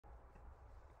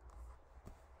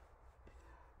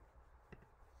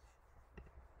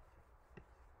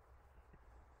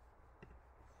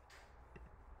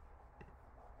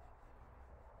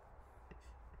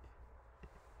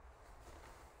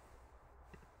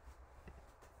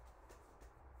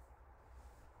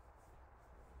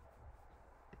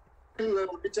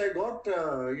which I got,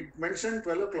 it mentioned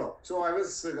 12 o'clock. So I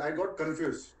got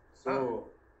confused. So,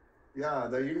 yeah,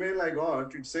 the email I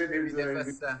got, it said Maybe it, that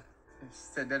was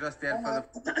that was there for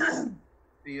the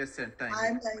previous time.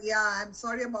 I'm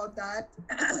sorry about that.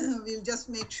 We'll just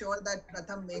make sure that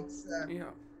Pratham makes. Yeah.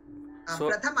 So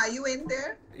Pratham, are you in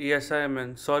there? yes, I am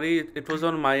in. Sorry, it was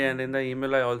on my end. In the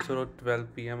email, I also wrote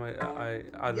 12 p.m. I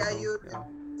don't Yeah, know. you. Yeah.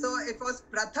 So it was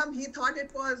Pratham. He thought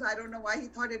it was. I don't know why he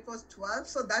thought it was 12.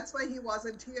 So that's why he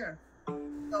wasn't here.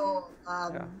 So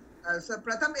so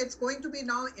Pratham, it's going to be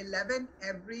now 11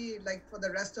 for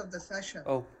the rest of the session.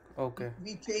 Oh, okay.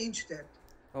 We changed it.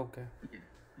 Okay.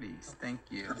 Please, thank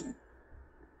you.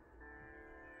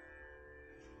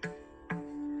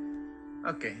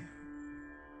 Okay.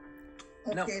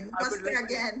 Okay, namaste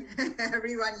again,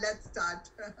 everyone. Let's start.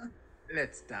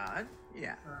 Let's start.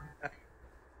 Yeah.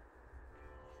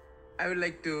 I would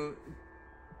like to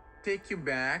take you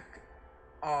back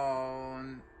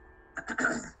on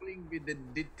dealing with the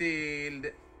detailed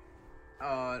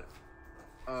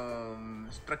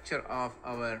structure of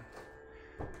our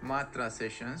matra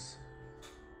sessions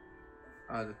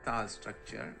or the tal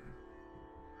structure.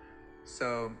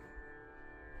 So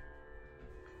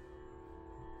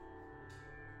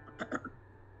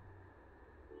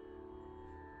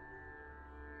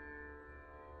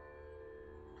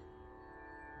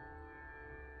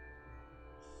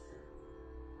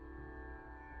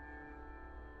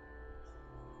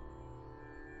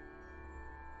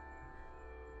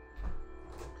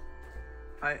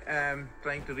I am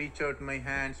trying to reach out my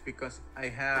hands because I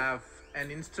have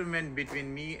an instrument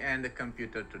between me and the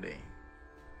computer today.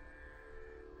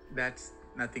 That's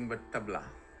nothing but tabla.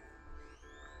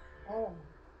 Oh.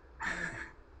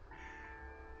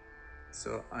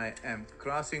 So I am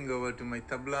crossing over to my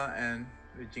tabla and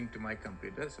reaching to my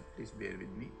computer. So please bear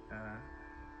with me.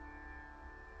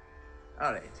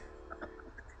 All right.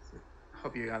 So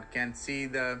hope you all can see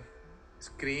the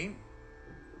screen.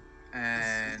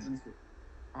 And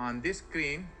on this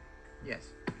screen,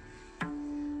 yes.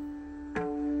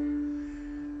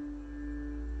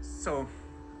 So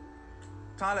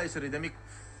Tala is a rhythmic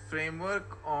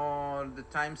framework or the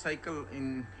time cycle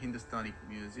in Hindustani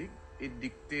music. It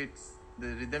dictates the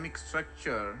rhythmic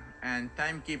structure and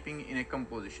timekeeping in a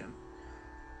composition.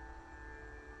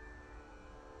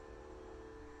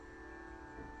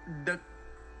 The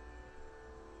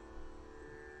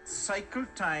cycle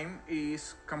time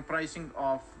is comprising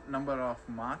of number of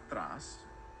matras.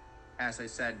 As I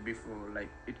said before, like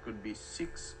it could be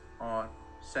 6 or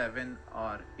 7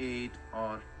 or 8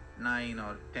 or 9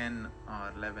 or 10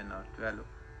 or 11 or 12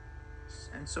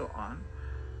 and so on.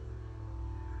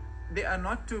 They are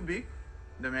not too big.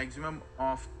 The maximum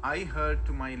of I heard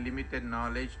to my limited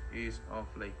knowledge is of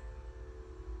like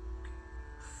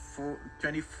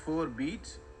 24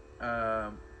 beats.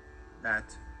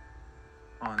 That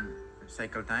on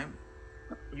cycle time.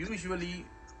 Usually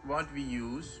what we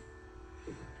use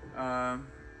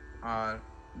are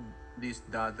this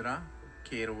dadra,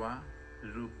 kerwa,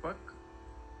 rupak,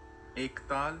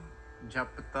 ektal,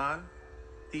 japtal,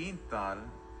 teen tal,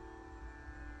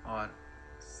 or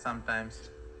sometimes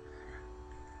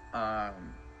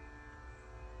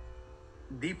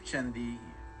deep chandi,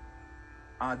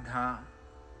 adha,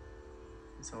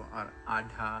 so or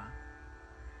adha.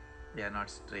 They are not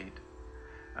straight.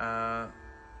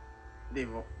 They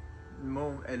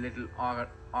move a little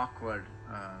awkward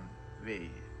way.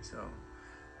 So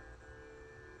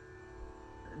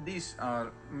these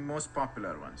are most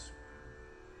popular ones.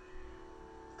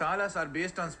 Talas are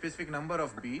based on specific number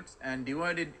of beats and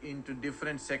divided into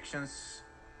different sections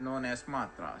known as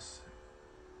matras.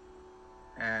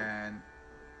 And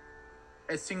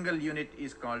a single unit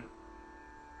is called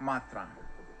matra.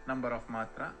 Number of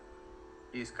matra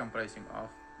is comprising of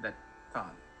that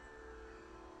tal.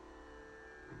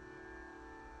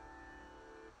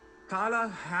 Tala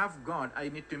have got, I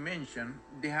need to mention,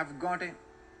 they have got a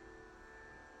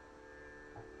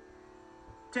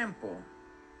tempo,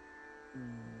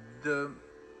 the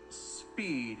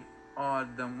speed or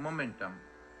the momentum.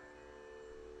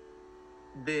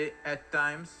 They at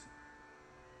times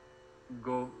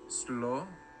go slow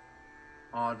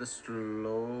or the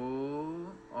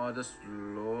slow or the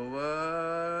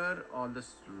slower or the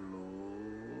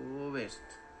slowest.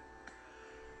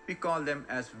 We call them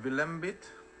as vilambit,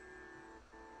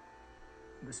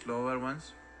 the slower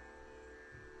ones,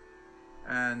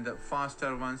 and the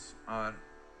faster ones are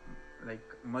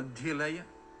like madhya laya.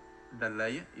 The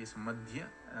laya is madhya,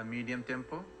 a medium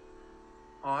tempo,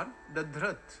 or the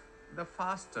dhrat, the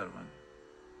faster one,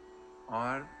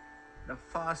 or the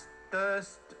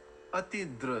fastest ati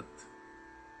dhrat,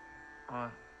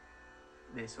 or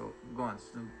they so go on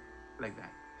like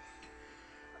that.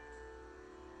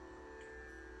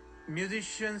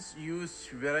 Musicians use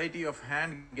variety of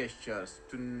hand gestures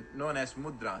known as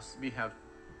mudras. We have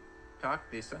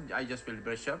talked this one. I just will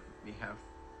brush up. We have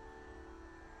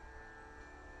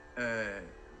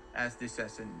as this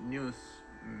as a news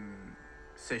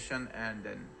session and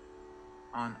then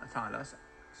on thalas.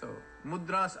 So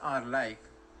mudras are like,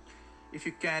 if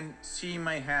you can see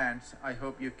my hands, I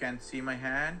hope you can see my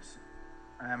hands.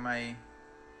 Am I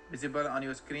visible on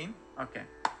your screen? Okay.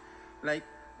 Like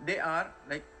they are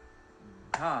like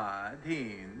dha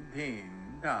dhin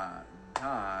dhin da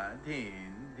dha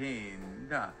dhin dhin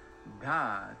da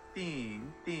dha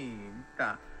tin tin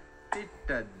ta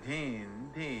titta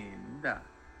dhin dhin da.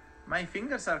 My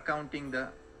fingers are counting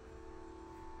the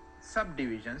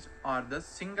subdivisions or the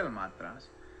single matras,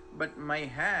 but my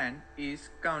hand is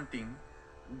counting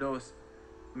those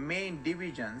main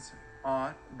divisions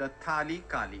or the thali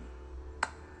kali.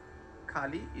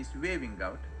 Kali is waving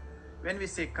out. When we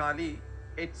say kali,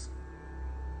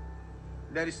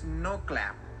 there is no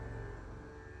clap.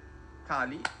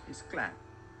 Thali is clap.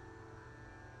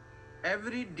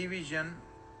 Every division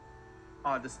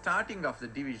or the starting of the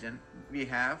division, we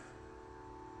have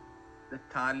the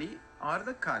thali or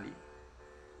the kali.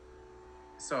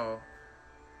 So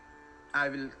I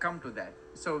will come to that.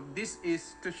 So this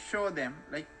is to show them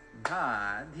like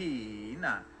dha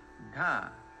dhina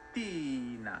dha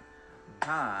tina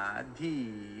dha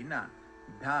dhina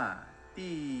dha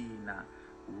tina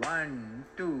 1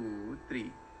 2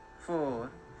 3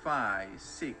 4 5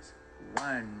 6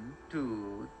 1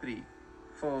 2 3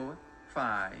 4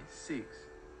 5 6.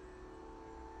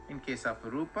 In case of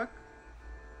Rupak,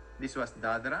 this was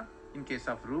Dadra. In case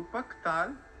of Rupak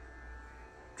Tal,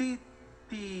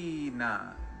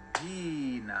 Titina,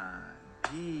 Dina,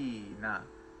 Dina,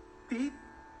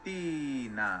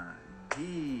 Titina,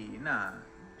 Dina,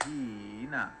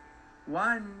 Dina.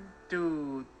 1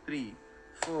 2 3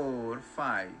 4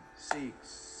 5 6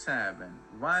 7.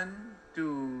 1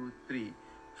 2 3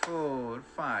 4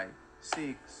 5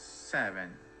 6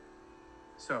 7.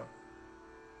 So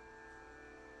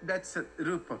that's a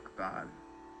Rupak Tal.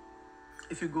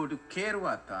 If you go to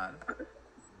Kerwa Tal,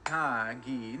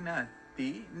 Dhagi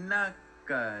Nati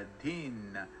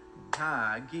Nakadhin,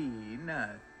 Dhagi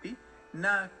Nati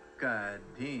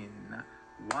Nakadhin.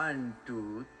 1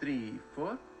 2 3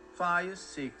 4 5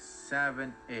 6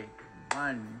 7 8.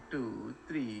 1 2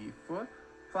 3 4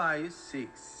 5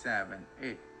 6 7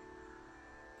 8.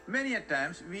 Many a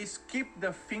times we skip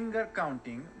the finger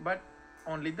counting, but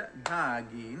only the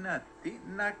dhagi nati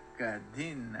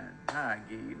nakadina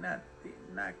dhagi nati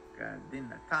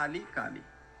nakadina thali kali.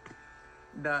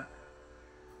 The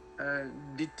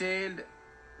detailed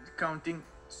counting,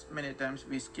 many times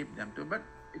we skip them too, but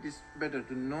it is better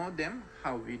to know them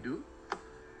how we do.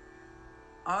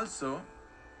 Also,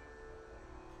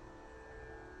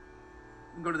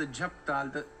 go to the jap tal,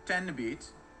 the 10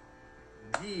 beats.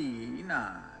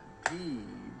 Dina, di,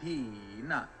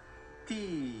 dina,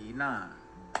 tina,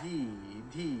 di,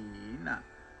 dina.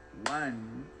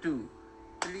 1 2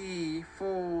 3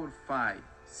 4 5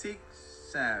 6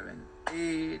 7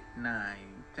 8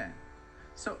 9 10.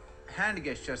 So hand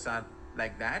gestures are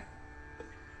like that.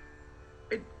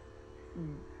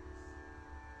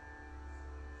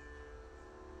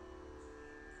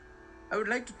 I would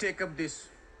like to take up this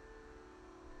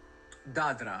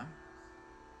Dadra.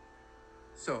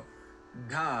 So,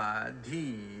 dha,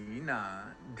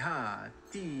 dhina, dha,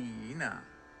 tina.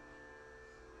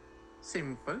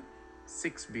 Simple,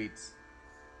 6 beats,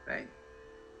 right?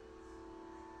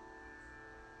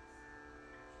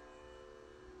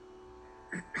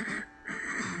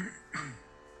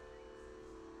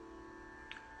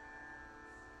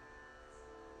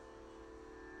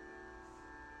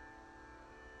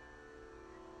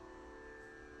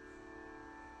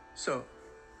 So,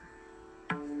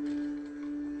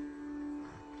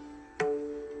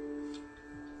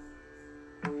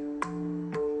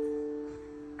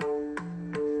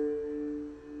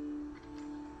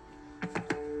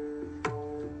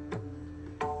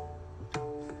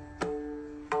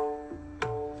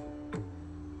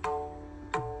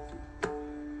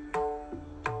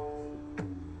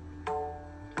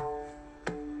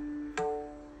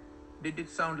 did it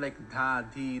sound like dha,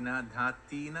 dhina, dha,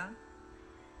 tina?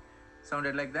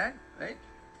 Sounded like that, right?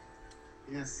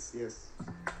 Yes, yes.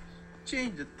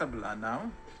 Change the tabla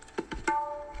now.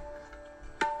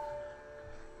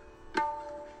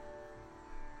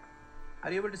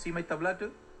 Are you able to see my tabla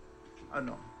too? Or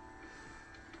no?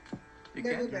 You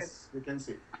Little can? bit. Yes, we can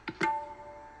see.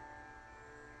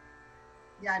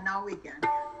 Yeah, now we can.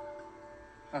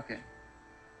 Okay.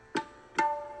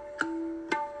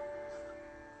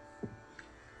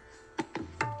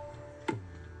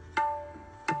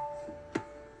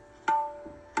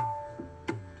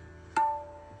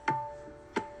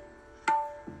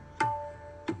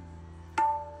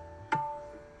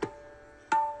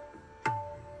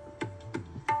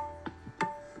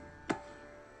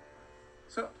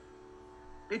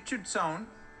 it should sound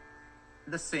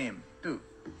the same too.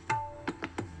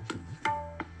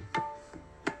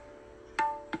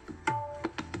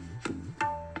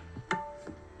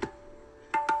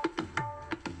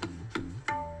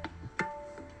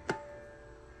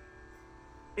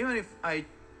 Even if I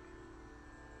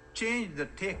change the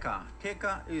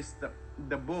teka is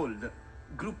the bowl, the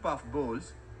group of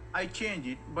bowls, I change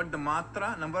it, but the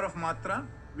matra, number of matra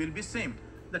will be same.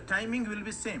 The timing will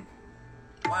be same.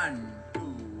 1,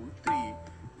 2, 3,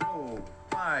 4,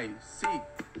 5, 6.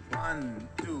 1,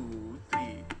 2,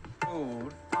 3, 4,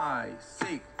 5,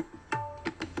 6.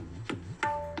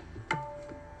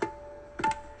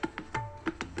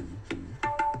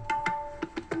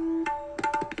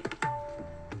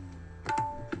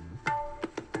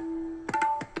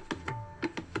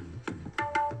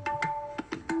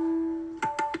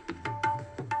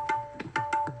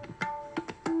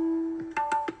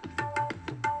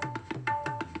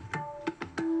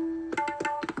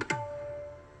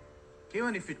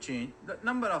 Even if you change, the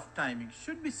number of timings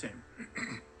should be same.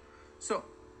 So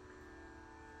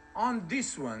on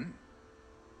this one,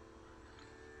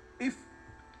 if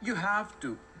you have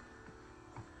to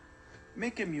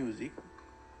make a music,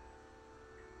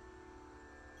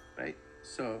 right?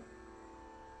 So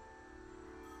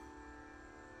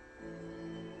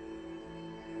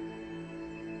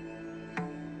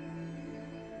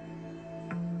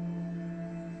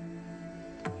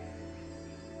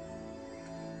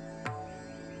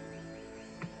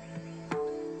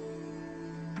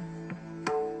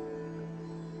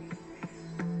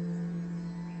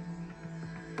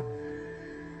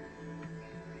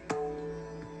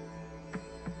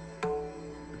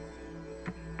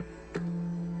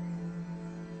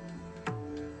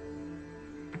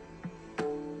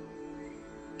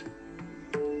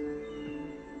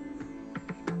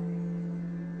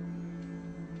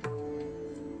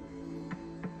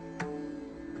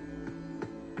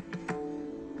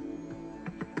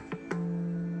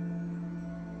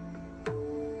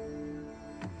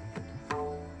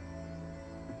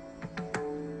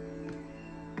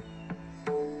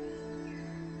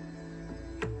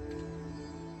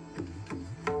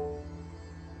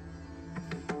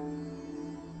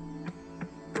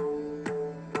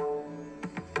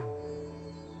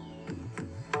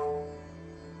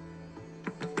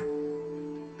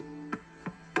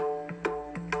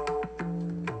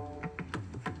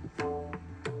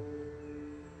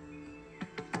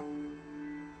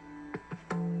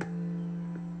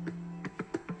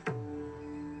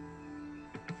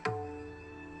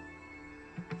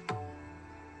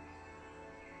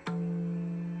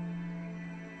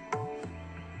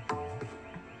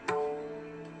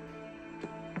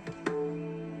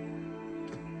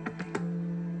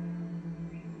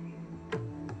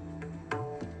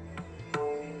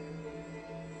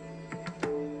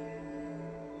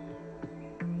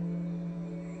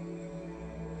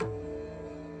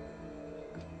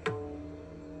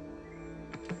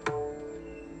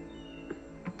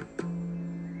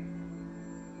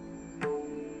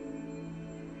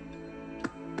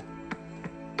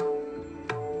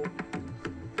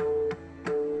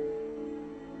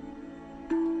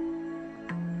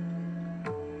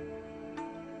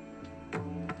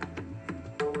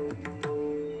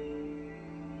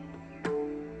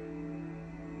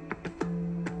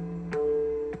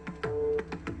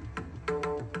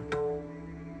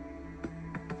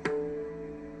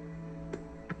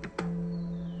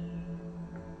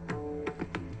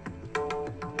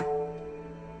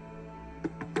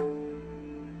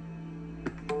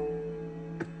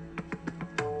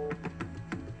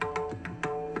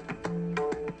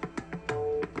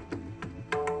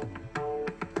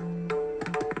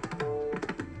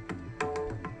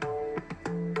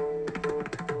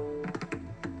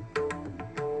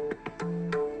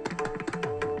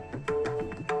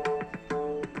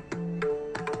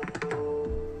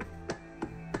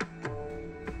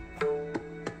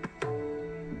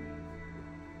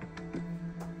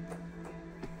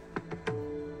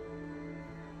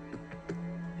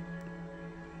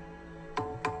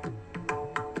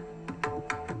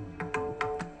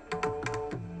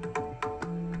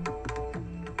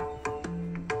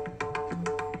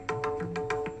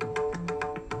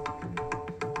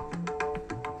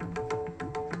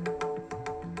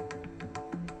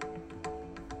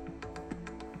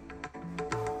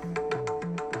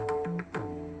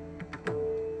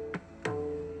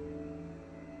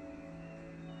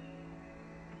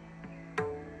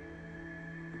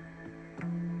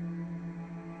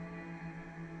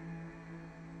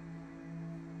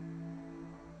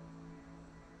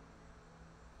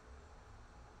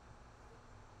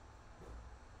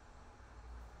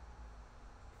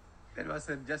was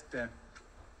just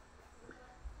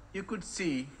you could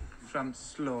see from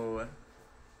slower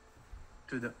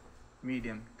to the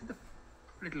medium to the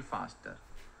little faster.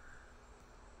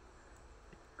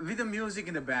 With the music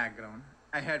in the background,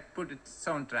 I had put a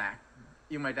soundtrack.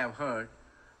 You might have heard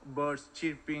birds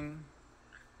chirping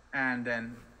and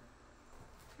then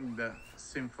the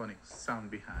symphonic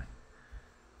sound behind.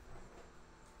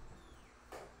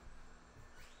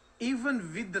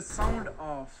 Even with the sound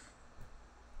of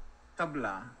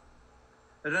tabla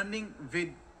running with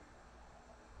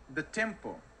the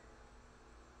tempo,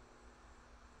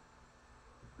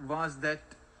 wasn't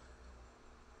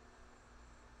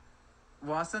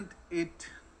it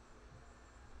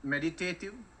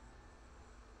meditative?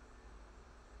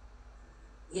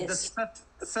 Yes. The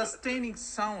sustaining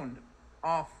sound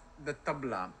of the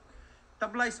tabla.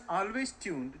 Tabla is always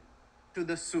tuned to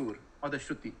the sur or the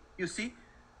shruti. You see,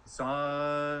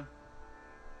 sa,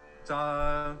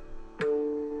 sa.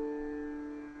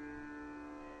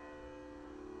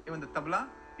 Even the tabla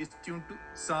is tuned to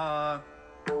sa.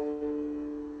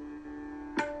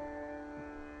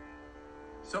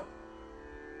 So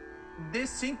they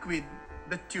sync with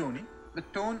the tuning. The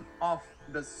tone of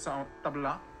the sound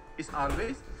tabla is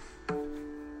always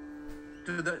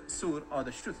to the sur or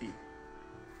the shruti.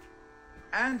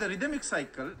 And the rhythmic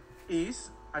cycle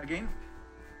is again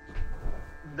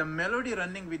the melody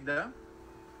running with the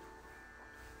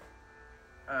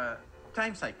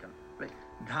time cycle, like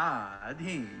dha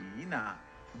di na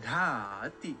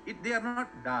dha ti. They are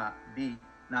not da di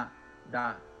na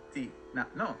da ti na.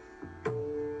 No.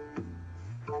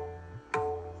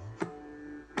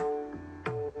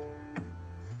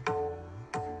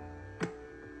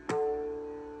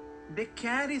 They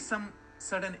carry some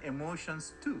certain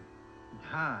emotions too.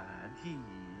 Dha di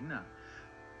na.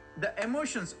 The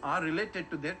emotions are related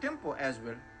to their tempo as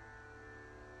well.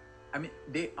 I mean,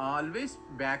 they always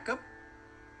back up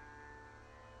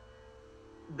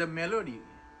the melody,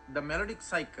 the melodic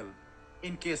cycle.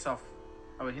 In case of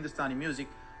our Hindustani music,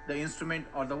 the instrument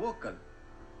or the vocal.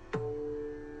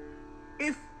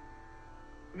 If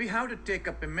we have to take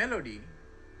up a melody,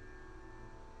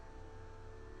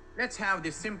 let's have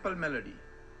this simple melody.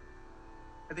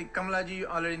 I think Kamalaji, you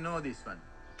already know this one.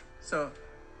 So,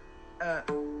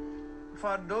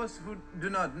 for those who do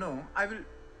not know, I will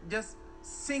just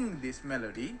sing this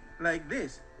melody like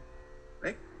this.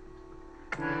 Like,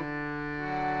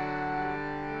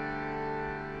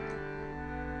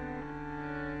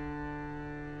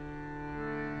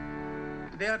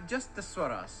 they are just the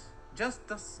swaras, just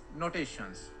the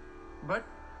notations, but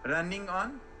running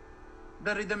on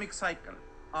the rhythmic cycle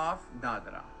of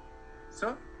Dadra.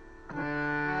 So,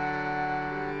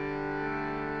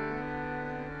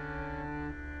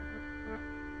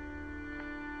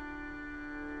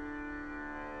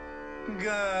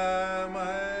 ga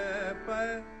ma pa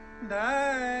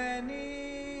dha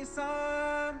ni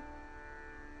sa,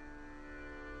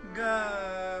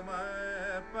 ga ma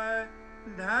pa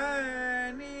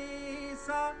dha ni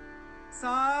sa,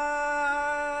 sa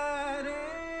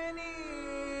re ni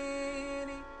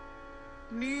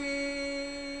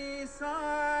ni sa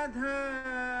dha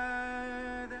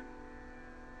da,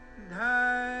 dha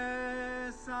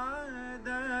sa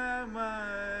da ma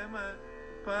ma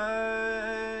pa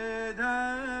dha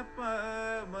pa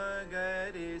ma ga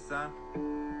re sa.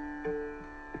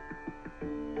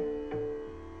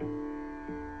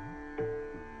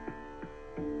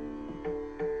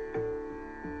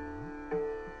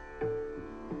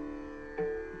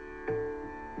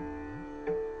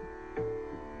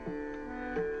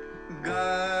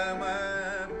 Ga ma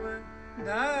pa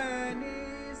dha ni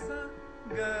sa,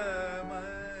 ga ma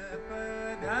pa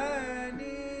dha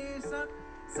ni sa,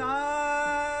 sa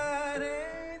re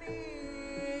ni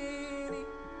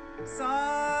sa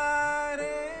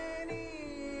re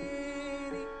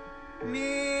ni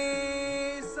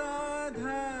sa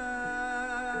dha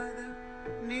da,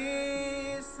 ni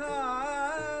sa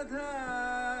dha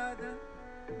da,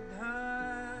 dha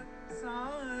sa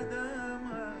da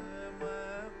ma ma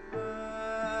pa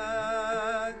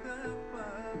da pa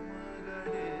ma ga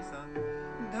re sa,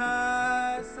 dha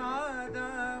sa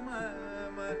da ma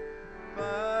ma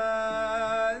pa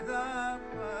da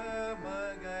pa ma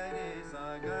ga re sa,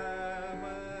 ga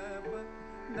ma pa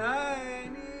dha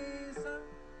ni sa,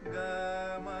 ga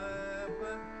ma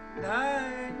pa dha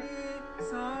ni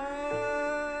sa.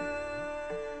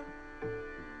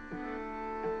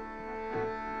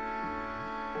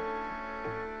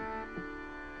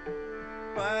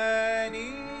 Pa ni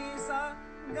sa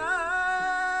ga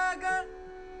ga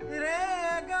re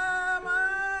ga ma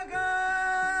ga,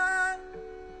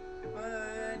 pa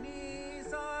ni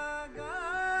sa ga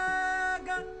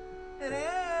ga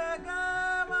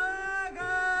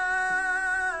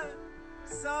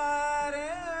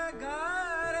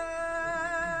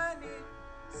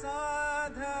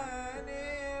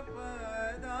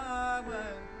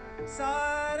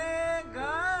sare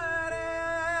gare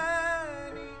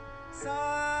ni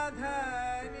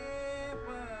sadhani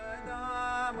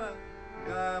padama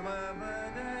gama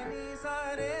badani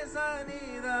sare sani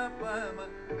da pama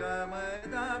gama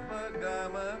da pa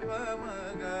gama pama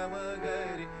gama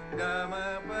gari gama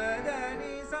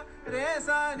badani sa re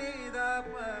sani da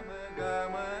pama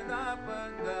gama da pa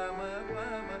gama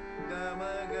pama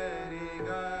gama gari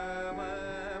gama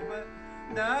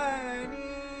badani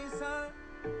sa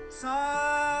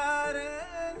sare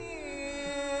ni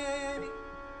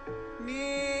ni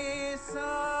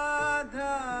sa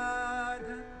dha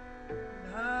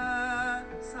dha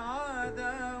sa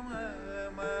da ma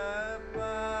ma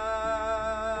pa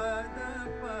da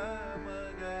pa ma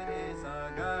ga re sa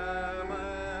ga ma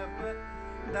pa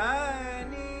da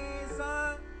ni sa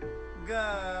ga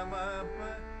ma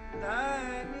pa da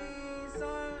ni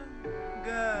sa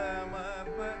ga ma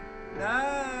pa da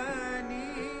ni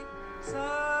sa.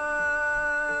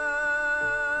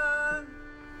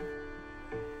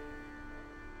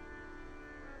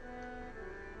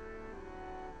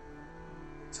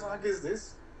 Which rag is this?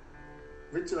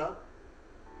 Which rag?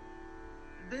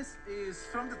 This is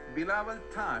from the Bilawal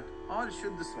Thought, all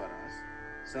Shuddha Swaras.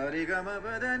 Sarigama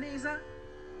Padanisa.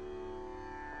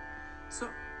 So,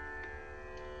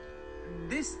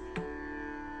 this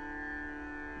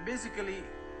basically,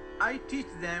 I teach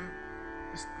them,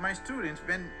 my students,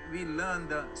 when we learn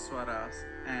the Swaras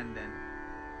and then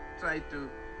try to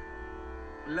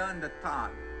learn the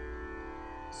Thought.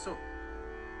 So,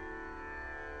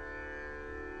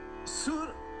 Sur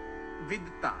with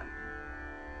Tal.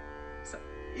 So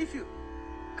if you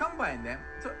combine them,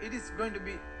 so it is going to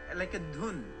be like a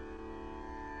dhun.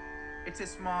 It's a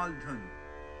small dhun.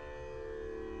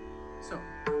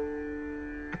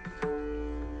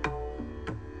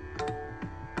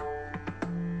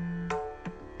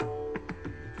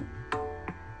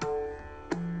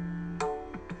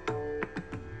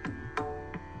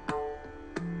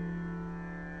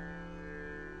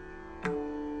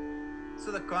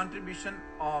 So the contribution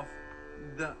of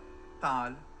the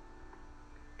tal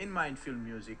in mindful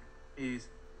music is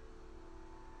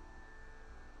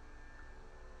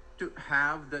to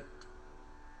have that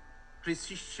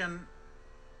precision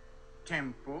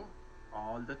tempo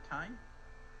all the time,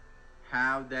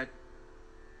 have that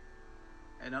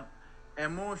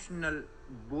emotional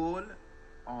bowl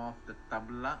of the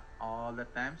tabla all the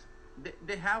times.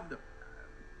 They have the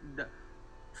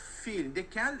feel, they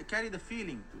carry the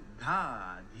feeling to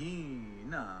dha, dhi,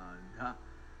 na, dha.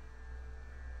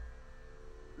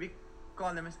 We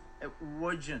call them as a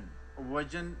vajan.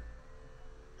 Vajan,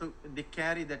 they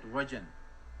carry that vajan.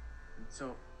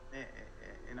 So,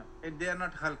 they are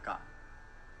not halka.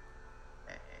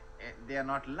 They are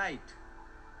not light.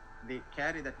 They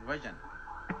carry that vajan.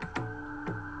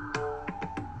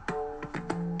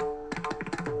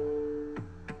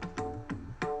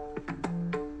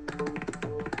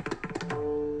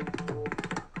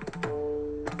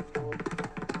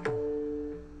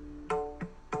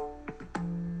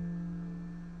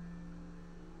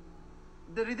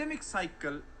 The rhythmic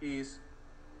cycle is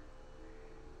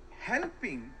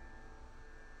helping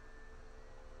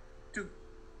to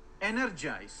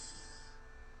energize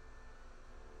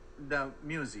the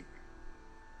music.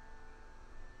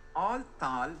 All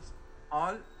tals,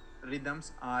 all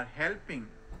rhythms are helping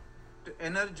to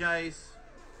energize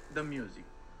the music.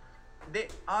 They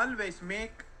always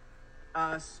make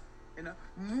us,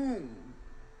 move.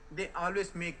 They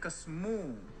always make us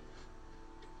move.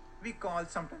 We call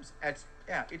sometimes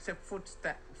it's a foot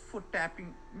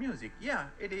tapping music. Yeah,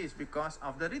 it is because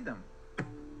of the rhythm.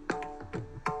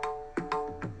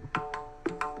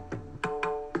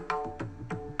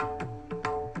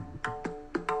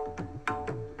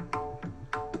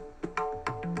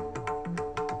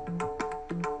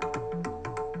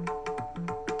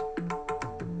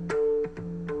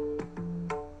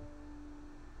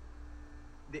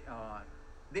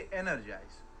 They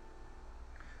energize.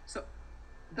 So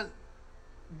the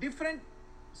different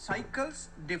cycles,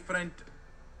 different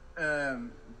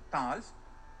tals,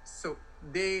 so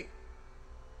they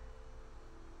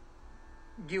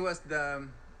give us the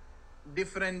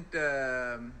different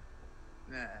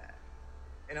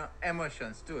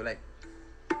emotions too, like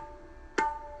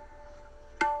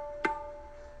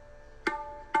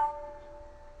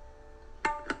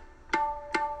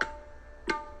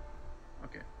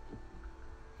okay.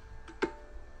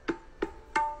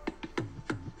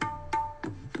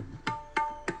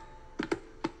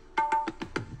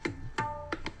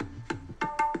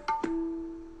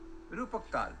 Rupak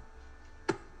tal.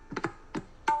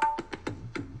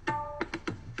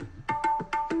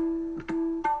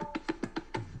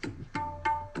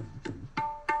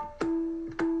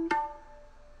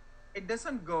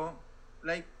 doesn't go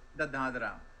like the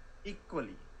dadra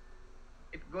equally.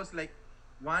 It goes like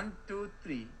 1, 2,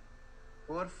 3,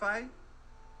 4, 5,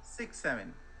 6,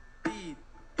 7. Ti,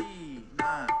 ti,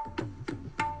 na.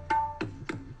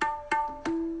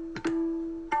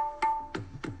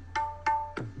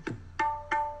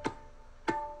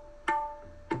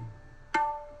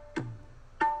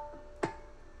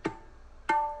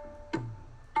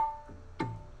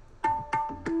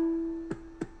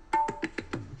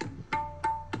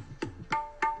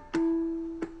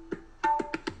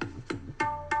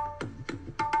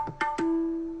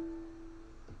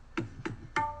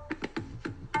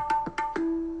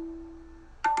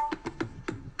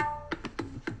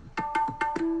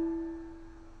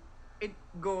 It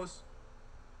goes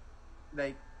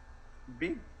like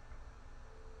big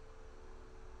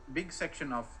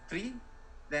section of 3,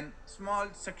 then small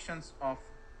sections of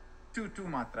 2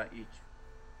 matra each.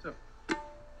 So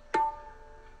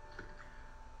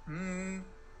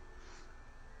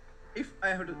if I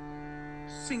have to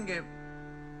sing a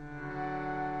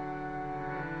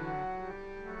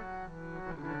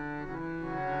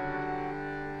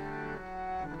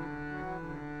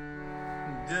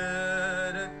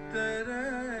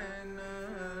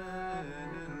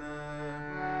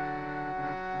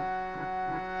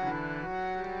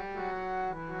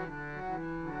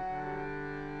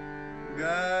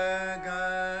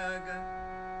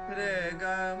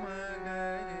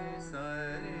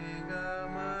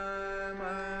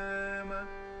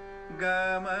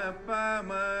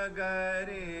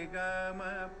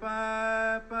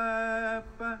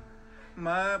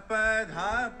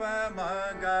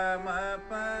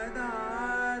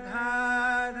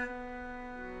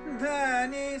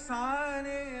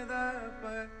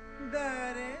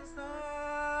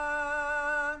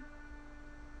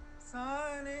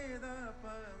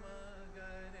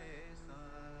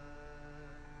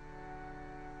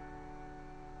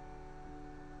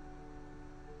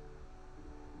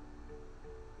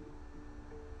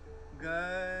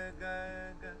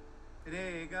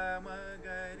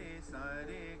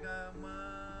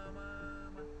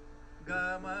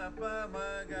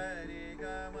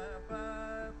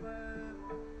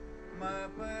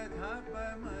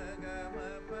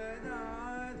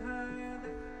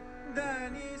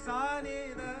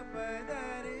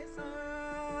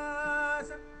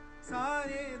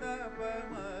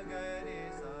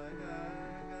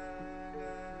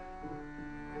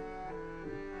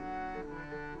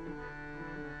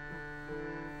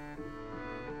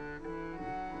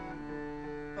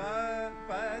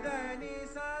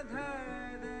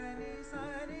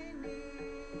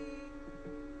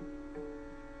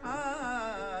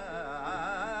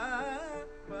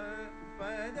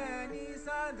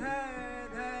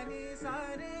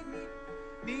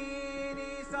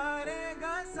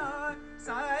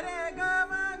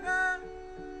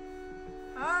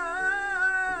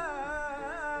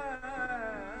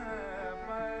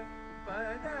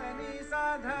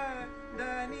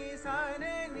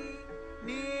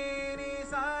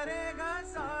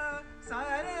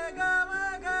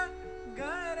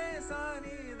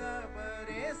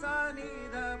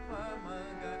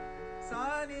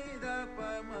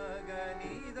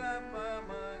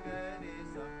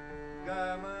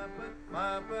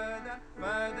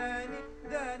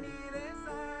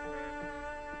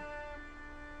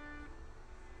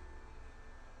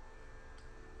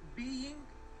being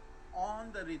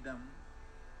on the rhythm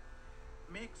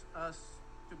makes us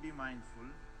to be mindful,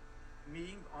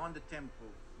 being on the tempo,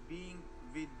 being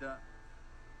with the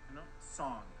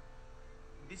song.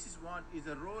 This is what is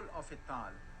the role of a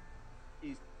tal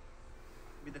is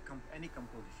with any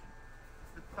composition.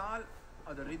 The tal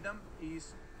or the rhythm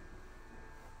is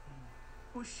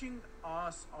pushing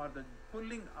us or the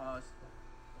pulling us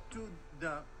to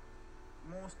the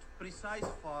most precise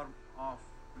form of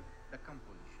the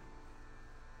composition.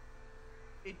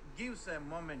 It gives a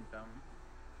momentum,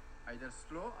 either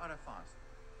slow or a fast.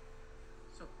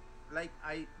 So like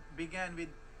I began with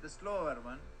the slower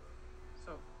one,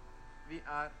 so we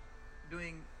are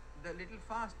doing the little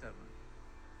faster one.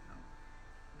 Now,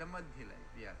 the madhyalay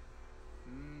we are.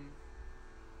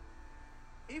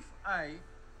 If I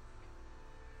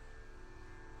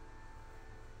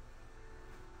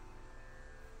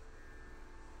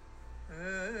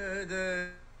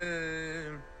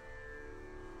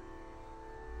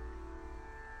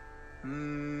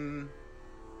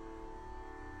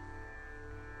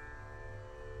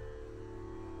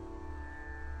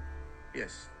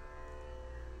yes,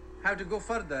 have to go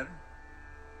further.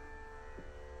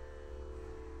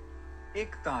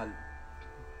 Ek tal.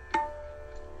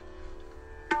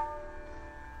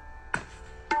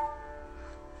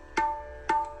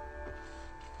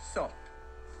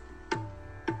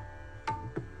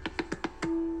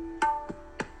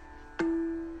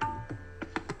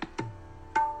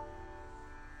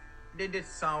 did it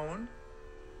sound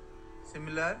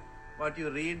similar what you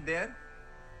read there?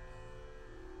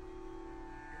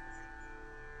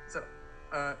 So,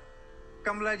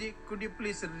 Kamalaji, could you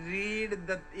please read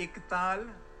that iktal?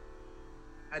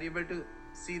 Are you able to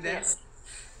see that? Yes.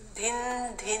 Dhin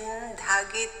dhin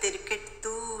dhage tirkit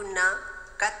tu na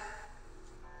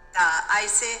katta. I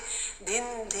say dhin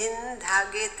dhin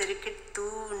dhage tirkit tu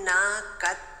na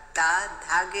katta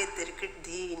dhage tirkit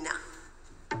dhina.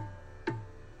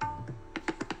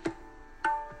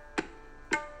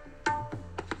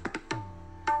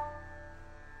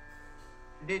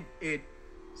 Did it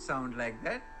sound like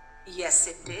that? Yes,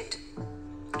 it did.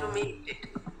 To me, it did.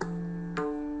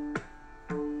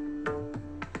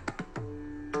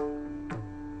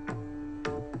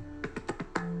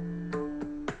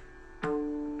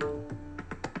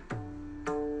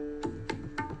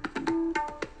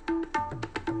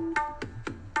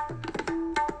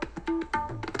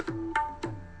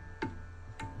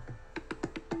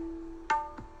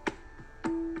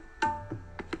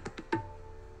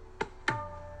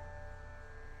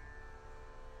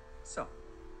 So,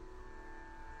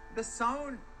 the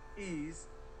sound is,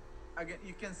 again,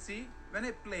 you can see when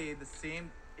I play the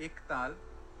same ektal,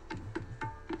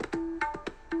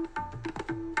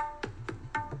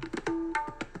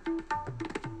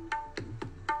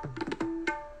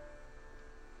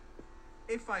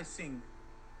 if I sing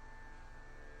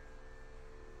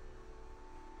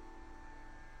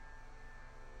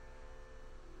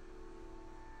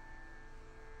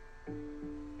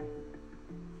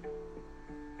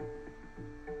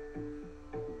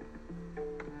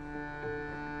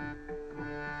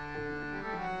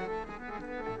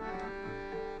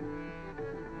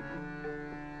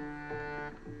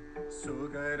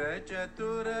sugar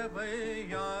चतुर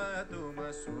भैया तुम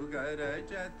sugar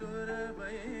चतुर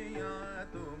भैया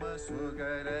तुम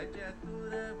sugar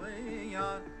चतुर भैया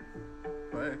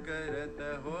पकड़त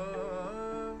हो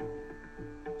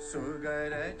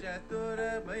सुगर चतुर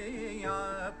भैया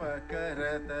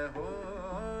पकड़त हो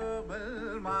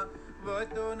बलमा वो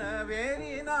तो न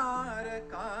वेरी नार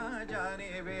का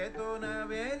जाने वे तो न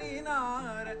वेरी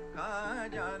नार का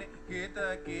जाने हित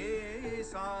की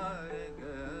सार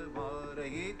गवार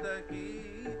हित की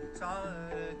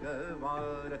सार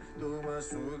गवार तुम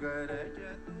सुगर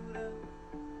चतुर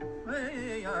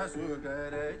भैया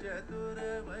सुगर चतुर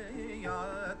भैया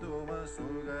तुम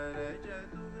सुगर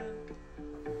चतुर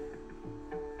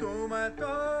तुम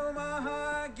तो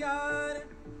महाज्ञान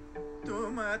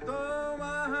तुम तो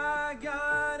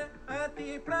महाज्ञान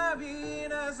अति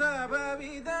प्रवीण सब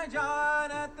विद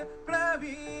जानत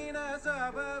प्रवीण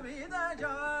सब विद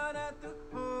जानत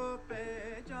हो पे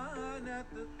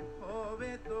जानत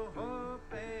होवे तो हो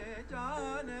पे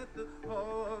जानत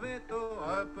होवे तो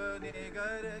अपने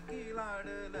घर की लाड़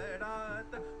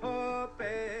लड़ात हो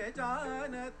पे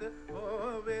जानत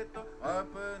होवे तो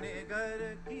अपने घर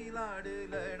की लाड़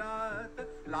लड़ात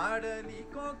लाडली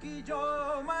को की जो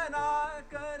मना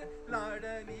कर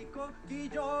लाडली को की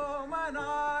जो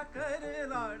मना कर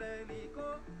लाडली को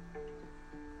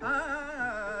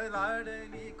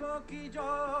की जो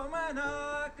मना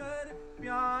कर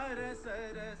प्यार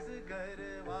सरस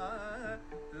गरवा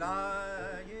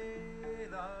लाए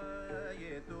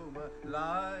लाए तुम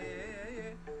लाए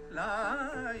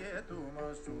तुम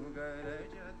सुगर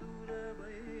चतुर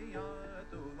भैया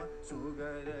तुम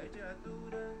सुगर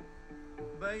चतुर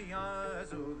भैया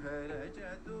सुगर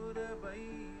चतुर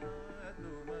भैया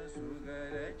तुम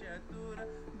सुगर चतुर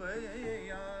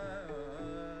भैया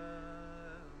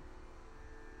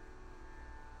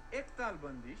एक ताल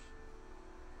बंदिश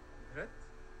धृत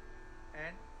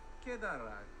एंड केदार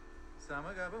राग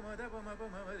समगप मद पम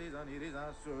पम रि सा नि रि सा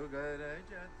सुगर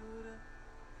चतुर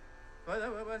पद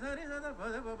प प स रि सा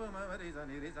पद प प म रि सा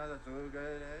नि रि सा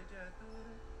सुगर चतुर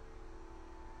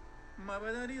म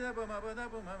पद रि सा प म पद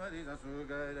प म रि सा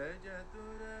सुगर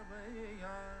चतुर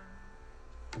भैया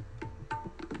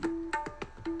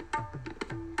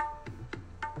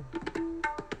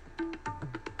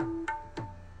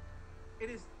it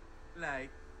is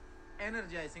like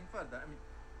energizing further. I mean,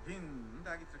 dhin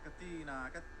dagitra katina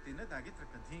katina dagitra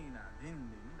kadina dhin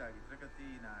din dagitra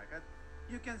katina kat.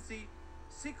 You can see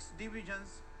 6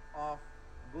 divisions of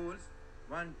bowls.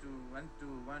 1 2 1 2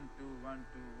 1 2 1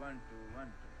 2 1 2 1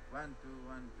 2 1 2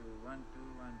 1 2 1 2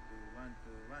 1 2 1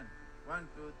 2 1 1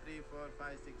 2 3 4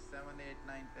 5 6 7 8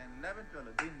 9 10 11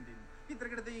 12 din din kitra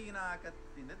kadina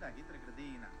katina dagitra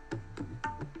kadina.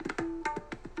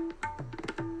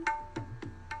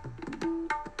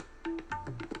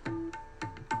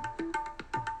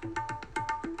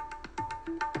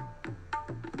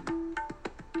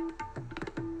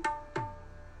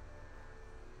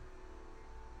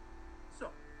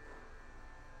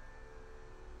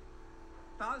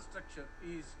 structure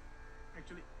is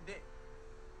actually they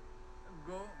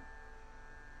go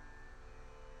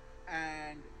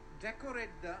and decorate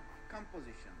the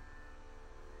composition.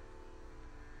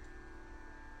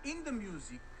 In the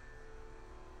music,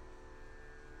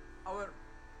 our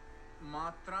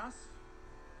matras,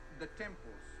 the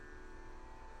tempos,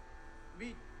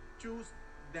 we choose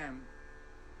them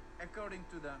according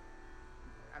to the,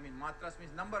 matras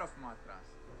means number of matras,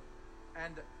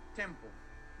 and tempo,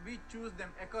 we choose them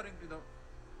according to the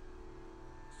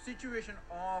situation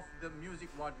of the music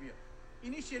what we are.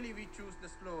 Initially we choose the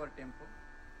slower tempo,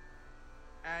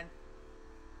 and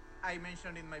I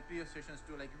mentioned in my previous sessions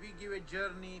too, like we give a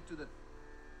journey to the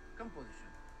composition.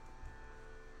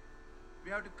 We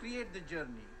have to create the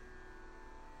journey.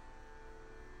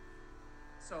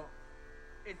 So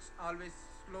it's always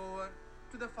slower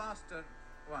to the faster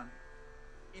one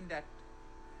in that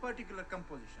particular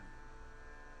composition.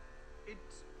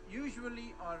 It's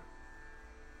usually or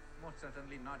most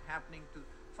certainly not happening to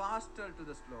faster to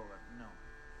the slower. No.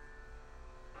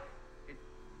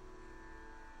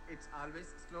 It's always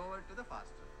slower to the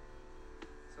faster.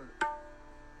 So,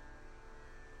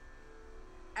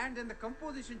 and then the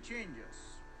composition changes.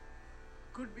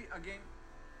 Could be again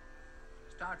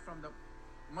start from the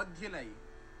madhya lay,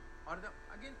 or the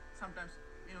again sometimes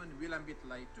in vilambit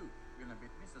lay too.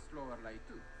 Vilambit means the slower lay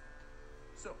too.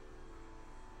 So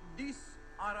these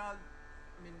are all,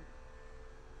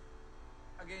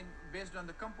 again based on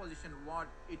the composition what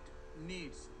it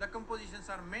needs. The compositions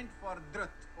are meant for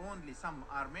drat only. Some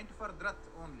are meant for drat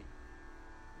only,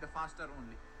 the faster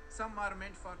only. Some are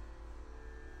meant for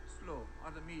slow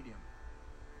or the medium.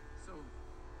 So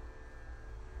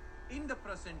in the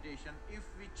presentation, if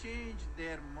we change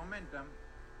their momentum,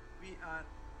 we are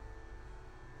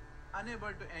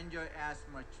unable to enjoy as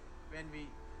much when we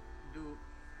do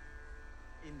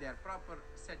in their proper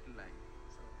set line.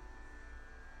 So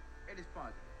it is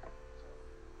possible. So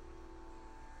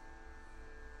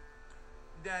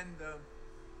then the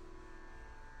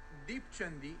Deep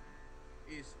Chandi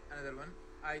is another one.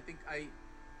 I think I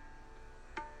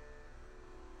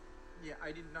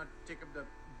did not take up the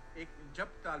Jap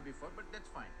Tal before, but that's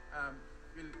fine.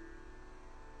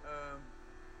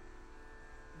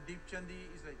 Deep Chandi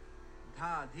is like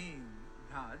dha dhin,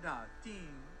 dha da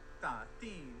teen, ta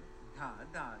teen, dha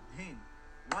da dhin.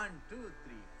 1, 2,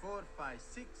 3, 4, 5,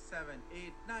 6, 7,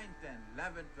 8, 9, 10,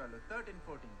 11, 12, 13,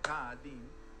 14. Dha din,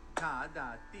 dha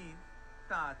da teen,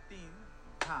 ta teen,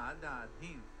 dha da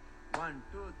dhin. 1,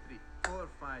 2, 3, 4,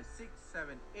 5, 6,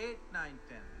 7, 8, 9,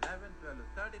 10, 11, 12,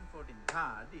 13, 14.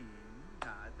 Dha din,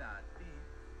 dha da teen,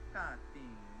 ta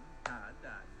teen, dha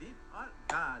da din, or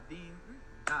dha din,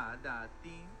 dha da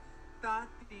teen, ta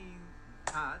teen,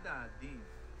 dha da din,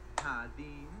 dha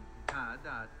din, dha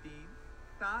da teen,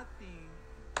 ta teen,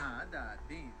 dha da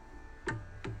din.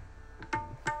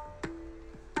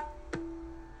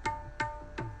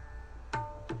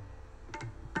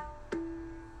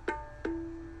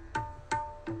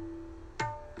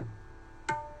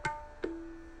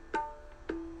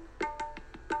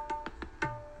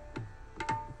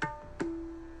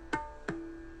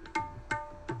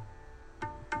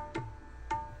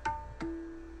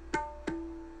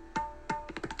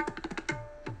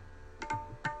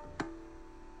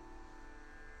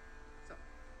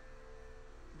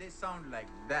 They sound like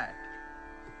that.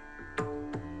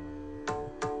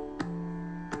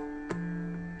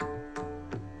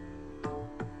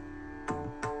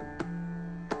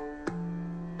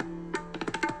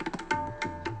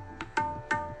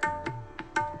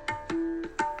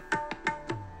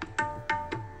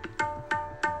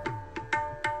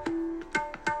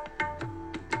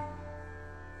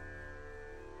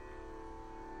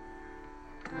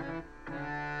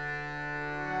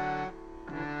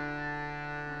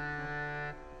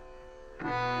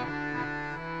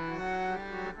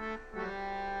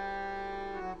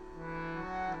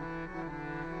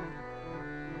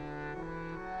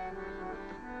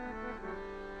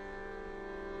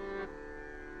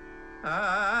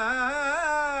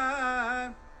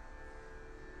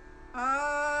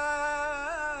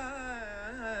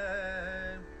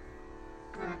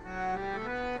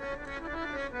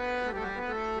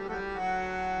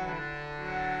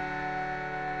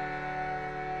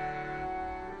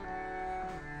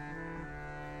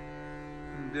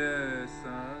 De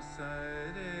sa sa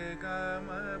re ga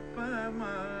ma pa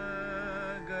ma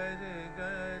ga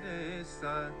re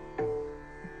sa.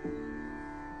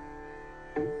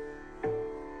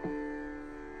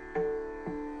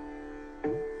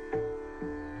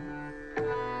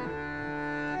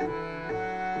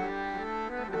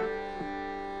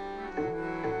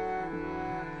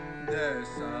 De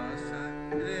sa sa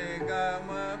re ga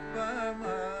ma pa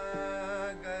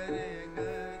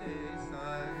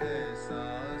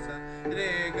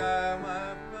re ga ma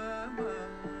pa ma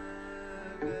ga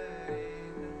re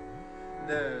ga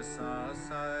da sa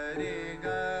sa re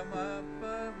ga ma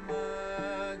pa ma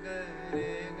ga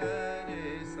re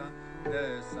sa da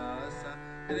sa sa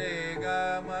re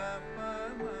ga ma pa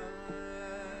ma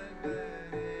ga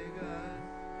re ga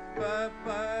pa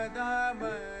pa da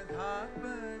ma dha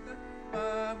pa da pa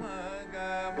ma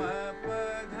ga ma pa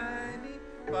dha ni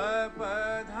pa pa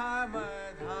dha ma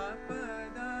dha pa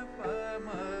da pa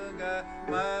ma ga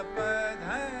ma pa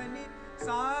dha ni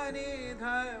sa ni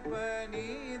dha pa ni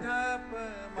dha pa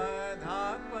ma dha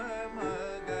pa ma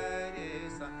ga re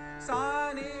sa sa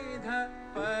ni dha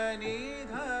pa ni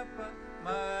dha pa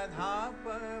ma dha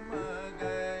pa ma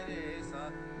ga re sa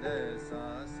da sa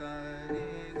sa re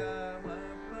ga ma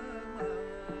pa ma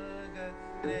ga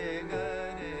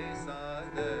re sa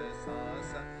da sa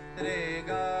sa re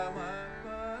ga ma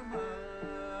pa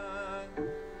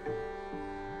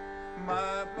ma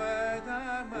pa da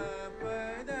ma pa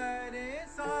da re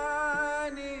sa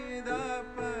ni da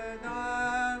pa da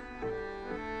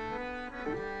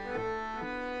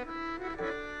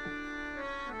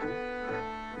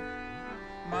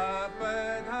ma pa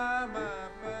dha ma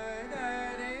pa da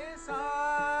re sa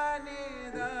ni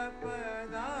da pa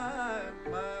da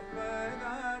ma pa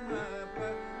da ma pa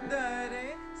da re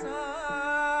sa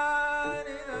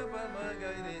ni da pa ma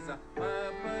ga re sa ma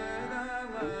pa da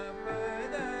ma pa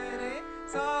da re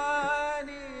sa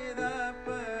ni da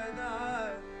pa da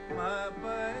ma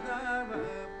pa da ma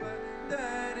pa da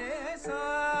re sa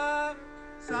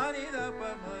sa ni da pa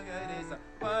ma ga re sa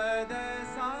pa da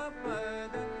sa pa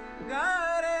da ga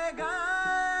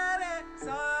re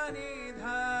sa ni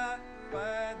dha pa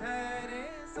dha re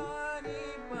sa ni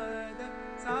pa da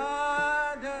sa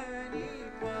dha ni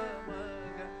pa ma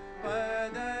ga pa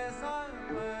da sa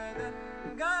pa da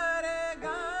ga re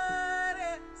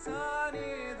sa ni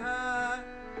dha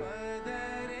pa da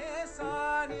re sa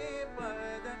ni pa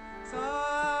da sa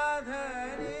dha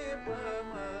ni pa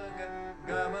ma ga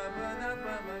ga ma pa da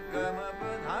pa ma ga ma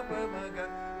pa dha pa ma ga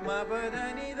ma pa da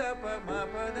ni da pa ma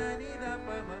pa da ni da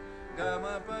pa ma ga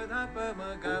ma pa dha pa ma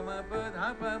ga ma pa dha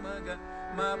pa ma ga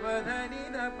ma pa dha ni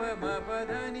da pa ma pa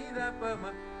dha ni da pa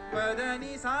ma pa da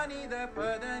ni sa ni da pa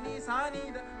da ni sa ni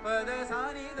da pa da sa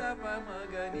ni da pa ma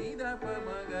ga ni da pa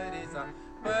ma ga re sa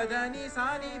pa da ni sa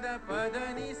ni da pa da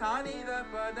ni sa ni da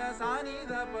pa da sa ni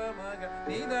da pa ma ga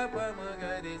ni da pa ma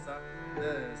ga re sa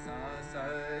da sa sa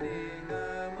re ga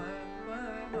ma pa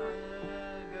ma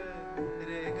ga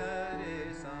re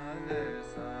sa da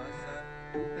sa sa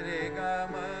re ga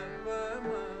ma pa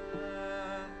ma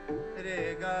re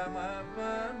ga ma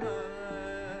pa ma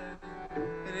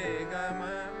re ga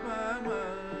ma pa ma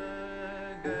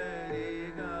ga re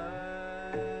ga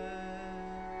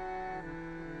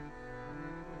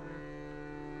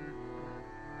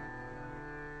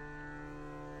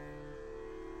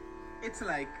it's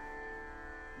like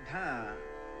dha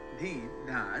dhin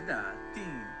dha da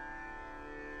teen.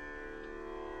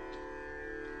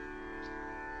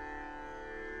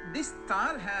 This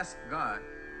tar has got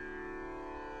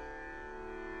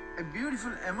a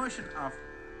beautiful emotion of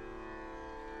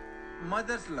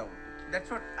mother's love. That's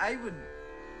what I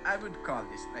would call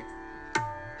this. Like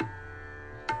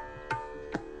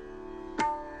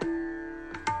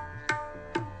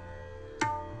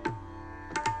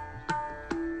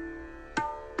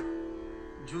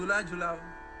झूला झूलाओ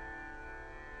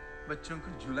बच्चों को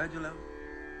झूला झूलाओ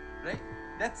right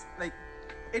that's like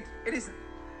it is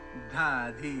dha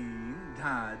dhin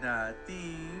dha da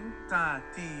teen ta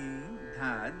teen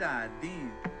dha da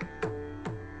din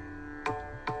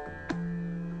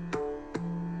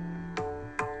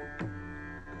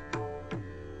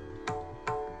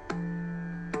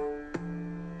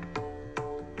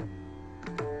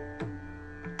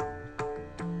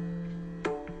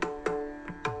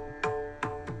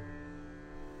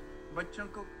बच्चों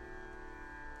को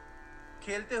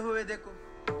खेलते हुए देखो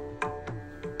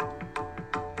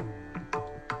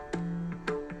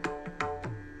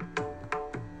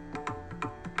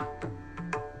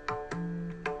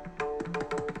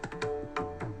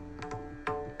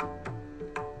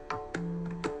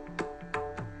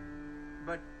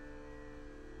but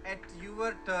at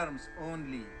your terms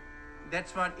only.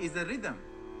 That's what is the rhythm.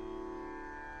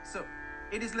 So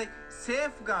it is like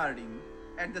safeguarding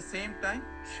at the same time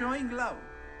showing love.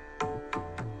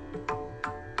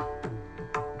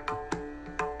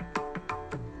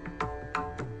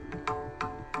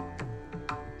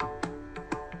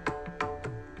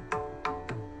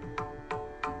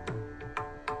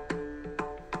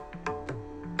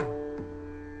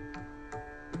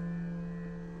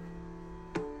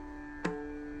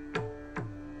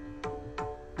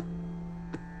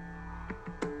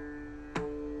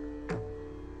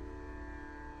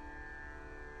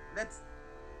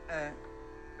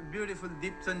 beautiful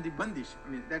dips and the bandish. I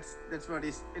mean, that's what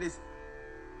it is.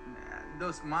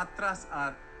 Those matras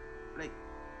are like,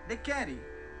 they carry.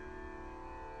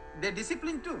 They're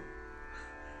disciplined too.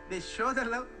 They show the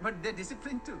love, but they're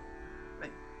disciplined too.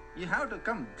 Like, you have to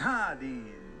come da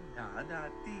din, da da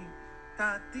tin,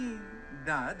 da tin,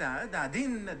 da da da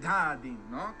din, da din.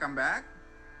 No, come back.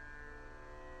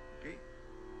 Okay.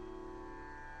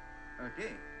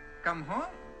 Okay. Come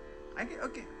home. Okay.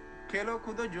 Okay. खेलो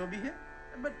कूदो जो भी है.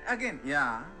 But again,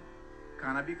 yeah.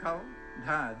 खाना भी खाओ.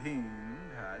 Da din,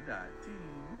 da da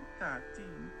tin, da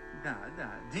tin, da da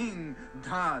din,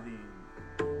 da din.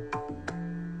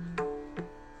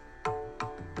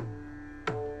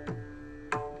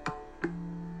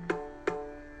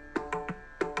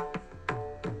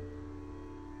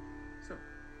 So,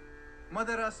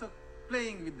 mother also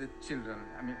playing with the children.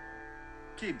 I mean,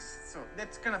 kids. So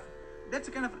that's kind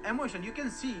of emotion. You can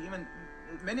see even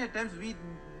many times we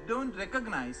don't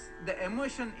recognize the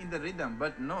emotion in the rhythm,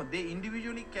 but no, they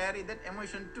individually carry that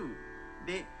emotion too.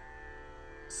 They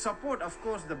support, of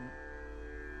course, the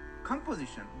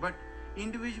composition, but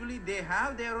individually they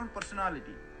have their own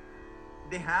personality.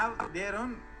 They have their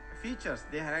own features.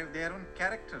 They have their own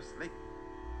characters. Like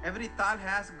every tal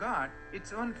has got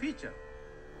its own feature.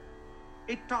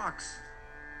 It talks.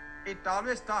 It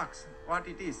always talks what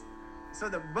it is. So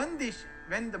the bandish,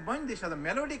 when the bandish or the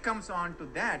melody comes on to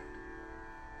that,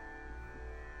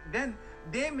 then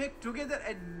they make together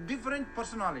a different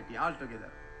personality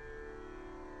altogether.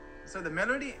 So the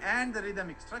melody and the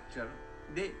rhythmic structure,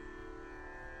 they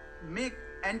make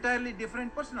entirely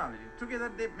different personality.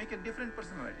 Together they make a different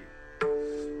personality.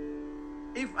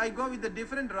 If I go with a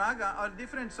different raga or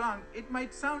different song, it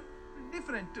might sound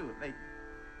different too. Like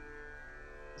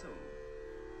so.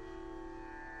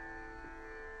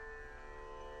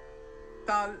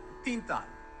 Tal, teen tal.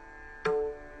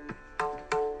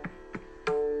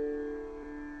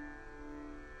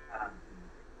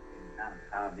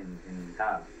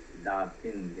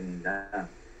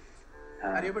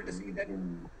 Are you able to see that?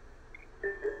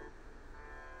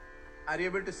 Are you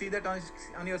able to see that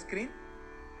on your screen?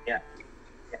 Yeah.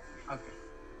 Okay.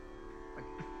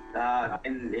 Da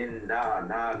din din da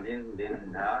da din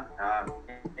din da da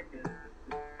din din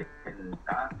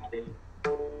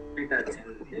da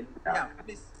din din da. Yeah,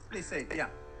 please say it. Yeah.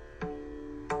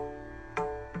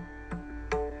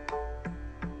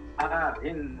 Da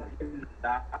din din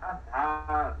da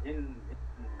da din din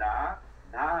da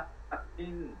da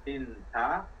din din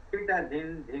da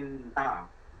din din da.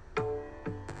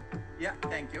 Yeah,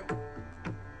 thank you.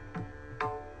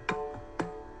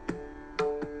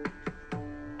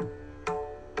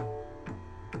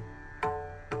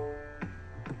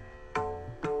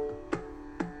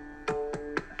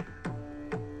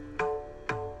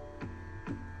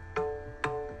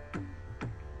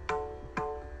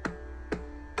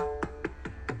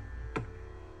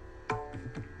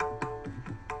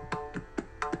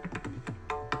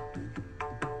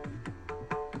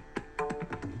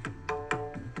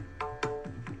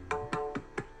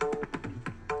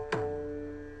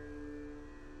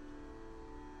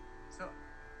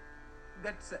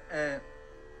 That's a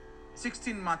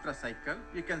 16 matra cycle.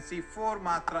 You can see 4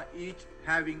 matra each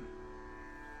having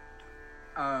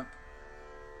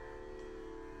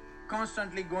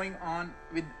constantly going on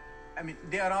with, I mean,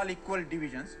 they are all equal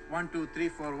divisions. 1, 2, 3,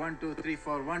 4, 1, 2, 3,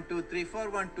 4, 1, 2, 3, 4,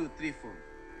 1, 2, 3,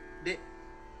 4.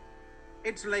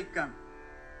 It's like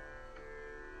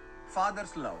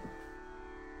father's love.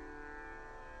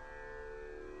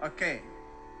 Okay.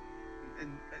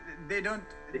 They don't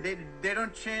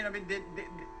change. I mean,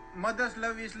 mother's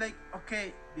love is like,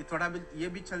 okay, ये थोड़ा भी ये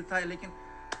भी चलता है, लेकिन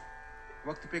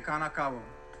वक्त पे खाना खाओ.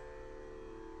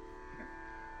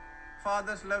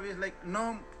 Father's love is like,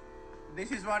 no,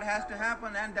 this is what has to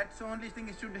happen, and that's the only thing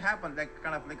it should happen. Like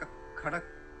kind of like a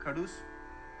khadus.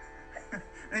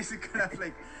 It's kind of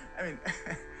like, I mean,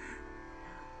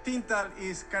 Tintal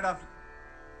is kind of.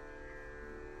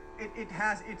 It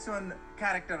has its own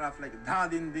character of like dha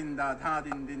din din da, dha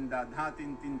din din da, dha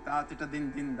tin tin ta, tita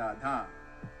din din da, dha.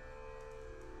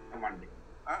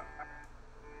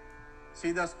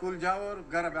 सीधा school जाओ और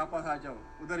घर वापस आ जाओ,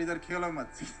 उधर इधर खेलो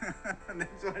मत.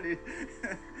 That's what it.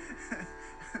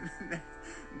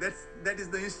 That is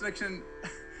the instruction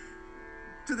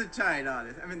to the child.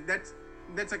 I mean, that's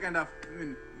a kind of. I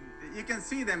mean, you can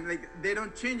see them like they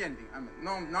don't change anything. I mean,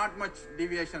 no, not much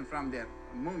deviation from their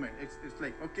movement. It's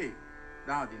like, okay,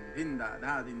 da din din da,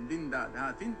 da din din da,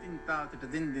 da tin tin ta, tita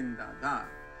din din da, da.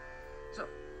 So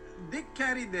they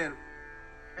carry their,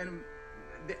 and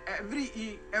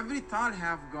every tal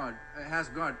has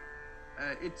got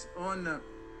its own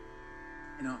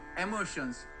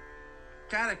emotions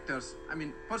characters, I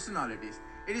mean personalities,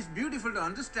 it is beautiful to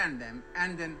understand them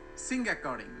and then sing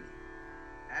accordingly.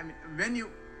 I mean, when you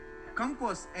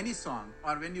compose any song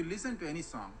or when you listen to any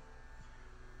song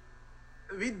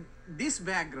with this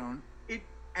background, it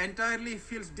entirely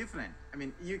feels different. I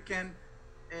mean, you can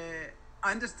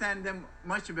understand them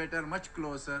much better, much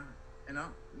closer. You know,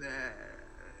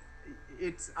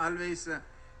 it's always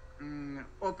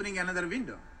opening another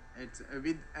window. It's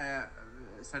with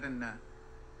certain,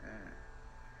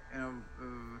 you know,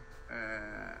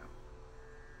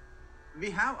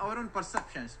 we have our own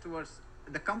perceptions towards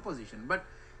the composition, but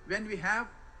when we have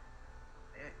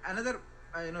another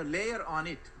layer on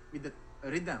it with the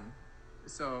rhythm,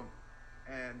 so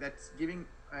that's giving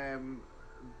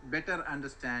better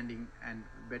understanding and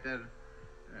better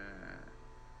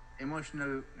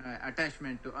emotional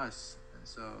attachment to us.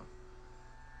 So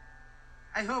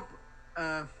I hope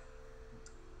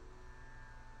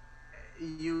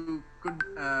you could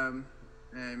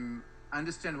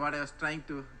understand what I was trying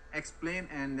to explain,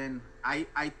 and then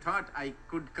I thought I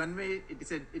could convey.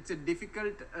 It's a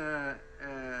difficult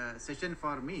session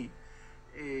for me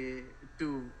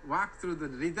to walk through the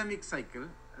rhythmic cycle,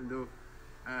 though,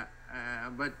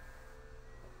 but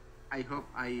I hope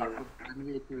I could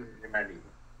convey to.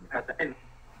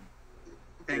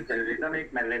 It's a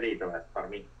rhythmic melody to us, for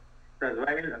me. Because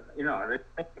while,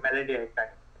 rhythmic melody, I can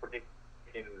put it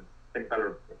in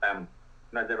simple terms.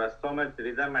 There was so much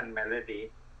rhythm and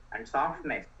melody and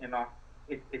softness,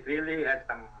 it really had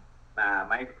some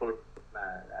mindful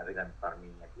rhythm for me,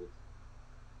 at least.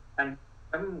 And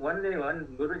only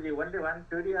one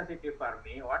curiosity for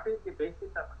me: what is the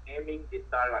basis of naming this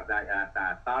tal or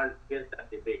tal scales and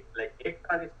the beat? Like ek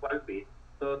tal is 12 beats,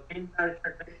 so teen tal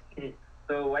should be.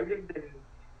 So why did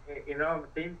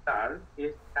teen tal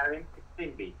is having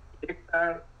 16 beats? Ek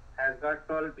tal has got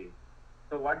 12 beats.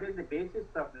 So what is the basis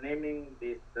of naming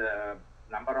this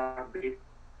number of beats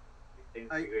in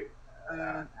tal,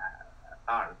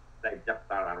 like jap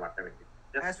tal or whatever it is?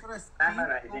 Just as far as grammar,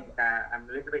 I think I'm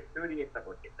a little bit curious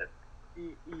about it.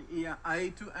 Yeah,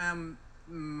 I too am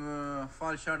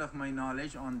fall short of my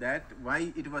knowledge on that.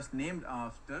 Why it was named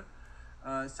after?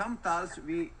 Some tals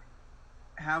we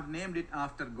have named it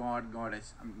after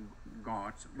goddess,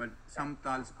 gods, but some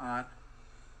tals are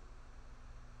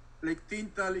like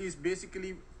teen tal is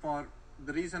basically for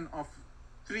the reason of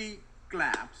 3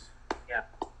 claps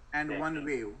and 1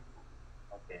 wave.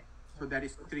 Okay. So that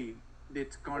is 3.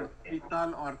 It's called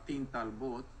Tital or Teen Tal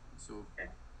both. So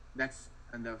that's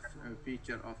the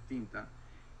feature of Teen Tal.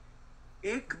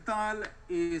 Ek Tal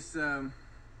is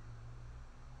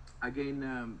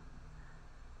again,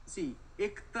 see,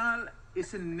 Ek Tal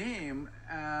is a name.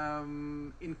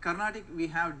 In Carnatic we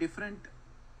have different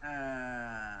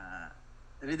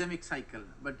rhythmic cycle,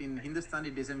 but in Hindustani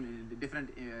it is a different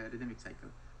rhythmic cycle.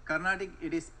 Carnatic,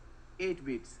 it is 8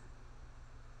 beats.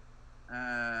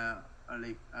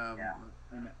 Like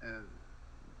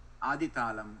Adi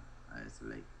Talam is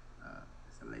like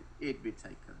 8-beat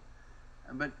cycle,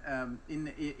 but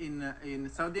in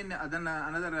South Indian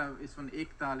another is one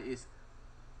Ek Tal is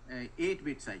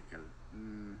 8-beat cycle,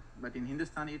 but in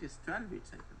Hindustani it is 12-beat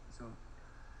cycle. So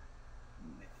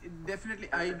definitely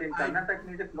I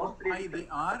why they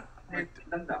are, but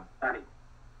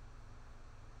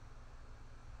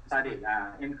sorry,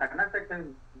 in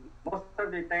Karnataka, most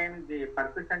of the time the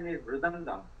percussion is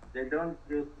mridangam. They don't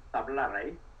use tabla,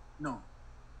 right? No.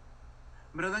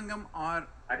 Mridangam or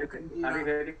Are you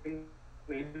hearing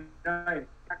me?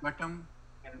 Bottom.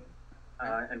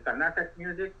 In Karnataka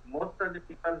music, most of the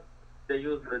people, they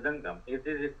use mridangam. Is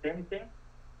it the same thing?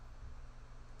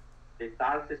 The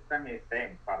tal system is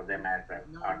same for them as well,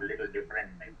 or a little different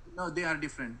maybe? No, they are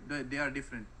different. They are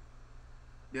different.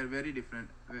 They are very different.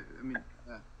 I mean,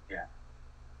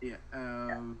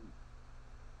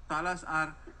 talas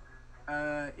are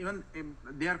even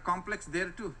they are complex there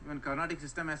too. Even Carnatic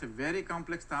system has a very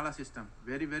complex tala system,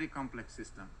 very very complex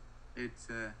system. It's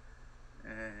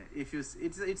if you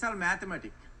it's all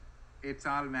mathematic. It's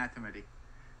all mathematic.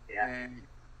 Yeah.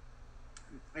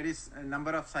 It is a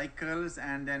number of cycles,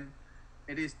 and then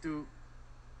it is to,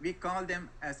 we call them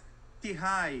as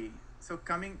tihai. So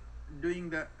doing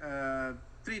the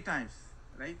 3 times,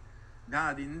 right?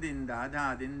 Dha din din da,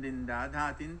 dha din din da,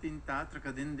 dha tin tin ta,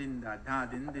 trika din din da, dha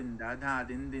din din da, dha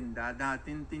din din da, dha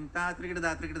tin tin ta, trikida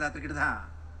da, trikida da, trikida da,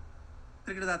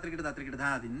 trikida da, trikida da, trikida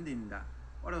da, din din da.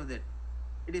 What was that?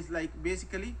 It is like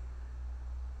basically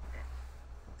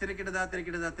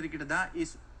trikida da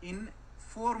is in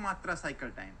 4 matra cycle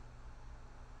time.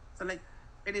 So like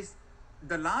it is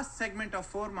the last segment of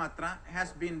 4 matra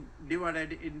has been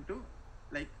divided into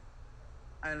like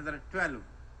another 12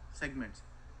 segments.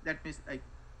 That means like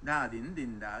da din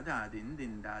din da din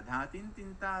din da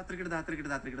tin ta trikada da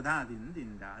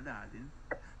din da din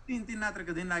tin tin na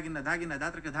trikada din nagina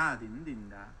da trikada da din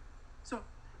da. So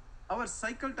our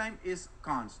cycle time is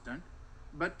constant,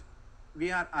 but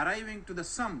we are arriving to the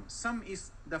sum. Sum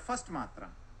is the first matra.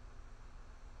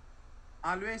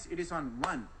 Always it is on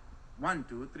 1. 1,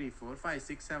 2, 3, 4, 5,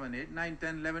 6, 7, 8, 9,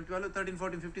 10, 11, 12, 13,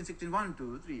 14, 15, 16, 1,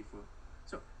 2, 3, 4.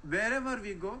 So wherever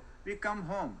we go, we come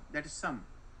home. That is sum.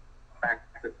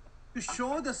 To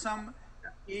show the sum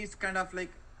is kind of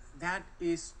like, that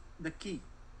is the key.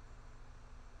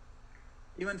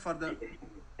 Even for the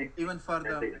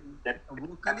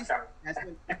vocalist,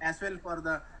 as well for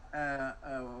the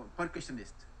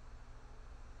percussionist.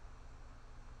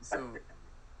 So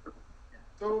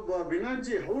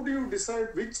Vinayakji, how do you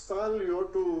decide which tal you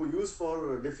have to use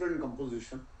for different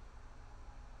composition?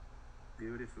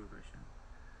 Beautiful question.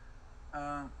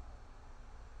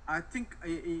 I think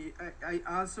I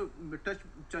also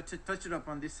touched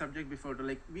upon this subject before.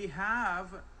 Like, we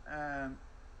have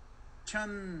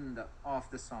chand of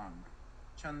the song.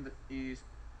 Chand is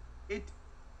it.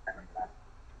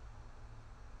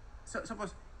 So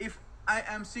suppose if I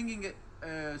am singing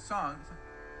a song,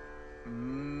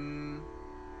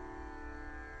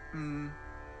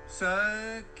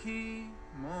 Sakhi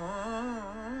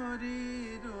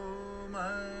mori ruma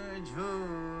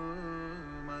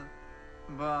jhuma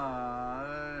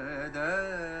badal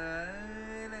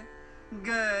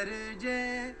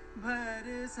garje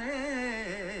bharse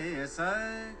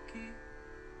sakhi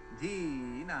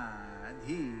dhina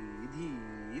dhi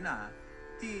dhina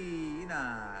tina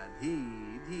dhi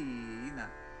dhina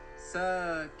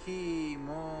sakhi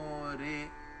more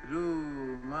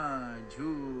ruma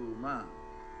jhuma.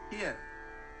 Here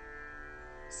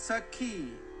sakhi,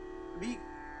 we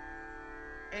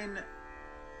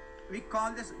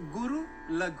call this guru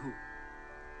laghu.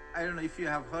 I don't know if you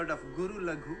have heard of guru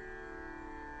laghu.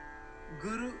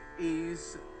 Guru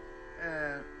is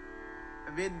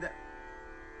with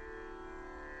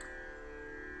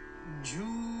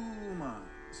jhuma.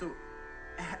 So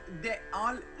they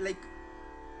all like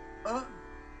a,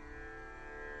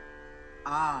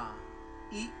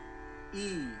 e,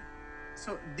 e.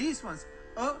 So these ones,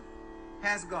 a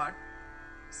has got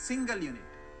single unit,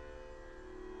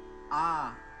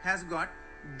 a has got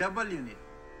double unit.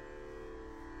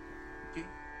 Okay,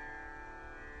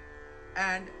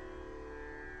 and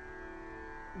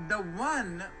the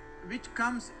one which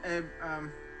comes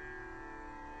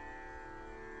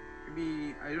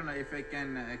maybe I don't know if I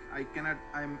can, I cannot,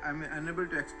 I'm unable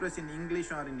to express in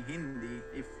English or in Hindi.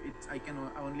 If it's, I can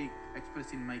only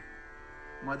express in my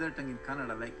mother tongue in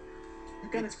Kannada. Like, you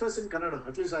can express in Kannada,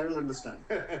 at least I will understand.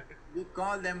 We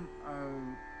call them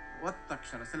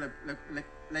Vattakshara.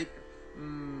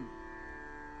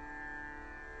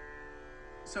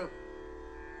 So so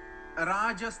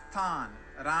Rajasthan,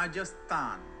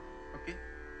 okay.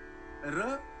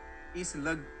 R is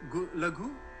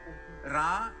laghu,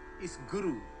 Ra is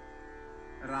guru,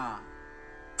 Ra.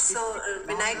 So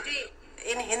Vinayak ji,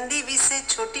 in Hindi we say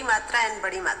choti matra and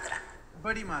badi matra.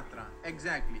 Badi matra,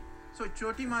 exactly. So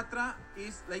choti matra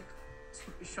is like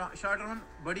shorter one,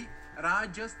 badi.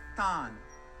 Rajasthan.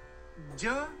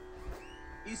 Ja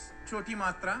is choti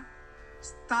matra,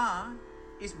 sta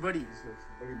is badi.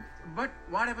 But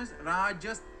what happens?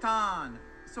 Rajasthan.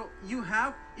 So you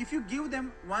have, if you give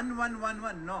them 1 1 1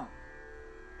 1, no,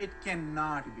 it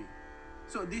cannot be.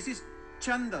 So this is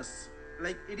chandas,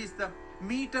 like it is the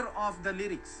meter of the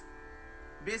lyrics.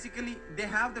 Basically they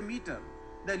have the meter,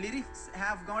 the lyrics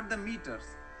have got the meters.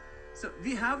 So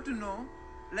we have to know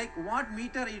like what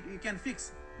meter you can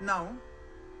fix. Now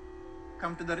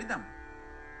come to the rhythm.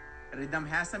 Rhythm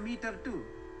has a meter too,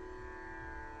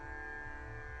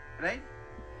 right?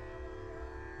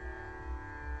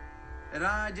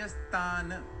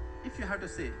 Rajasthan, if you have to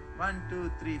say 1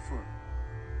 2 3 4,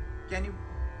 can you?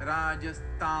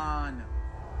 Rajasthan,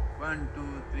 1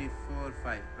 2 3 4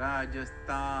 5,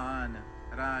 Rajasthan,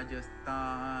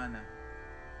 Rajasthan.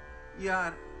 You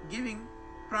are giving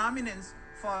prominence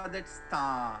for that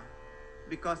star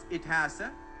because it has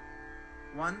a,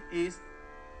 one is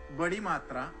badi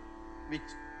matra, which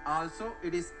also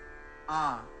it is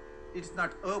a, it's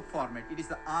not a format, it is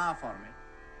the a format.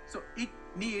 So it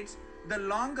needs the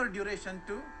longer duration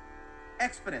to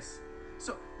express.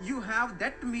 So you have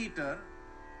that meter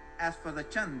as for the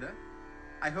chand.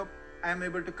 I hope I am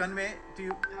able to convey to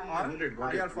you,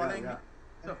 or you are following me.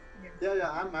 So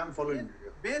I'm following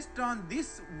you. Based on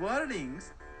these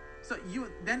wordings, so you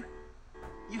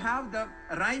have the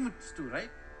rhymes too,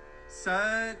 right?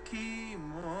 Sakhi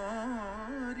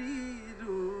mori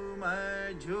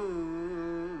ruma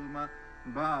jhuma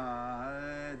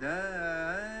बादल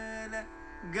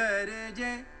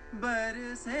गरजे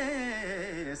बरसे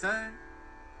सा.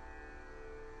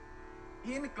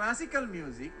 In classical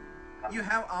music, you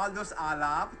have all those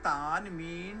alap, taan,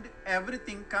 meend,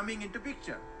 everything coming into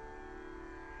picture.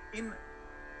 In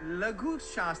Laghu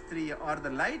Shastriya or the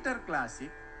lighter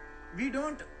classic, we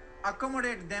don't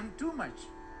accommodate them too much.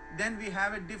 Then we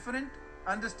have a different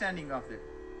understanding of it.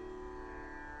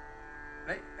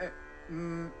 Right?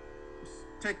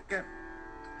 Take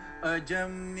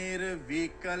Ajam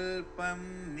nirvikalpam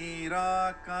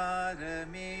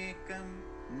nirakaramekam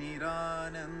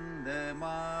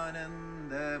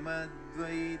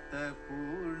niranandamanandamadvaita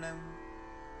purnam.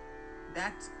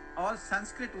 That's all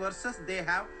Sanskrit verses. They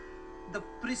have the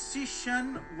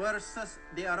precision verses.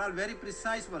 They are all very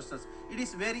precise verses. It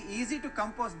is very easy to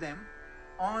compose them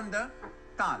on the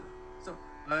tal. So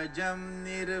Ajam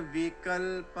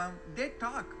nirvikalpam. They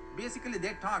talk. Basically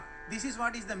they talk. This is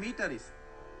what is the meter is.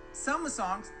 Some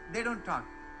songs they don't talk.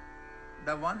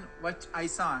 The one which I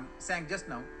sang just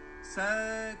now,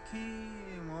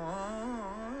 Sakhi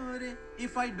more.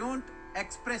 If I don't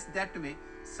express that way,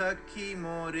 Sakhi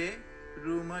more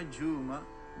ruma jhuma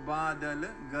badal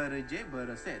garje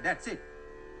barase. That's it.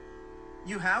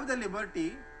 You have the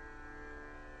liberty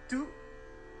to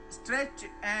stretch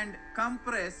and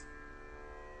compress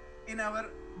in our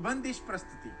bandish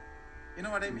prastuti. You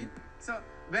know what I mean? So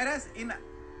whereas in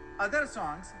other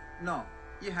songs, no,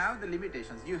 you have the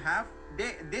limitations. You have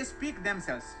they speak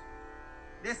themselves.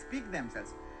 They speak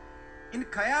themselves. In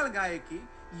Khayal Gayaki,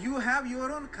 you have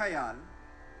your own Khayal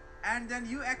and then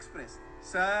you express.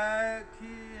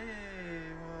 Sakhi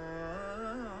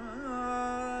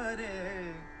more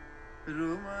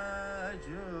ruma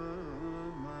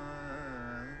jhuma.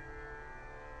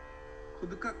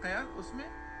 खुद का ख्याल उसमें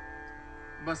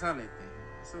बसा लेते हैं.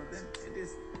 So then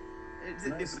it's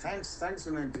Nice. Thanks,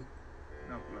 Vinayak ji.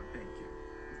 No problem.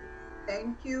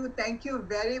 Thank you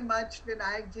very much,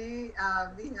 Vinayak ji.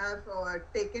 We have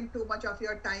taken too much of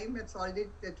your time. It's already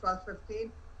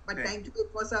 12:15. But thank you.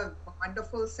 It was a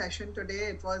wonderful session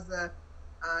today. It was a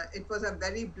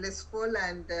very blissful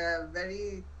and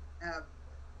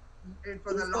it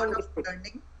was a lot of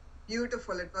learning.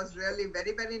 Beautiful. It was really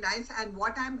very, very nice. And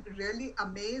what I'm really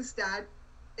amazed at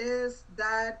is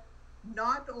that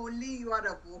not only you are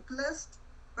a vocalist,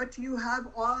 but you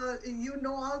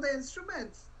know all the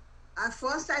instruments. At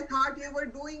first I thought you were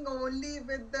doing only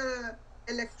with the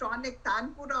electronic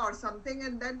tanpura or something,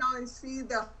 and then now I see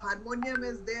the harmonium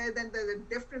is there, then the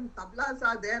different tablas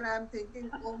are there. I'm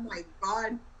thinking, oh my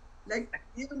God, like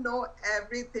you know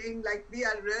everything. Like we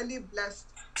are really blessed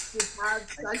to have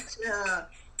such a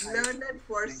learned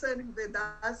person with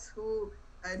us who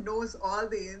knows all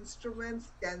the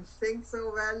instruments, can sing so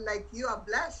well. Like you are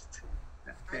blessed.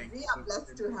 And we are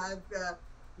blessed to have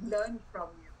learned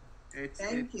from you.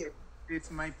 Thank you.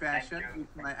 It's my passion.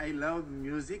 I love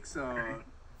music, so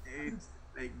it's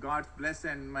like God's bless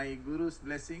and my guru's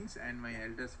blessings and my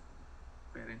elders'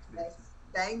 parents' blessings.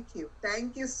 Thank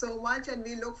you so much, and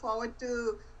we look forward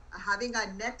to having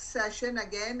our next session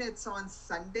again. It's on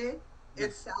Sunday.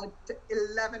 It's at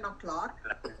 11 o'clock.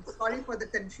 Sorry for the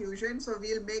confusion. So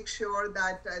we'll make sure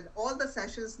that all the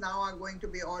sessions now are going to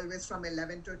be always from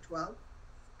 11 to 12.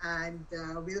 And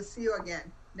we'll see you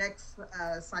again next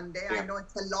Sunday. Yeah. I know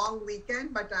it's a long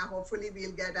weekend, but hopefully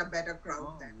we'll get a better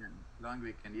crowd then. Long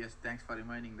weekend. Yes, thanks for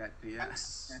reminding that.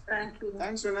 Yes. Thank you.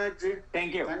 Thanks, Vinayak ji.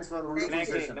 Thank you. Thanks for wonderful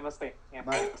session. Namaste. Yeah.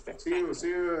 Bye. Namaste. See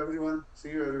you everyone.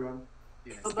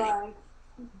 Yes. Bye-bye.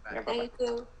 Bye. Thank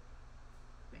you.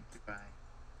 Thank you. Bye.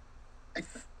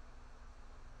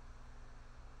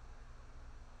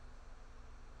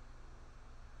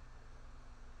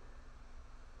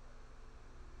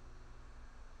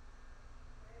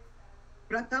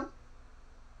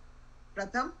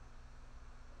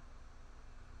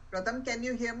 Pratham, can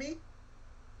you hear me?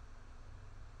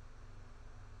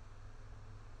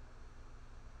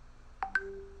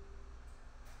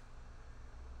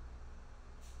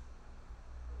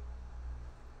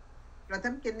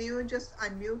 Pratham, can you just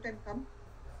unmute and come?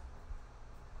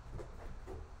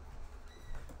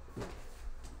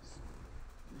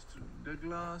 Mr.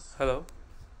 Douglas. Hello.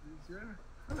 Is there?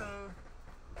 Hello.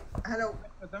 Hello.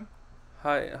 Pratham.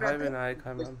 Hi, Vinayak.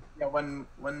 Hi, ma'am. Yeah, one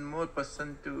more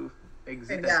person to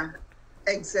exit. Yeah,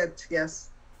 exit. Yes.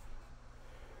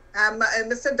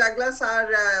 Mr. Douglas,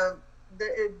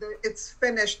 it's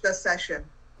finished. The session.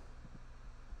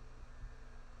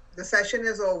 The session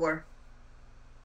is over.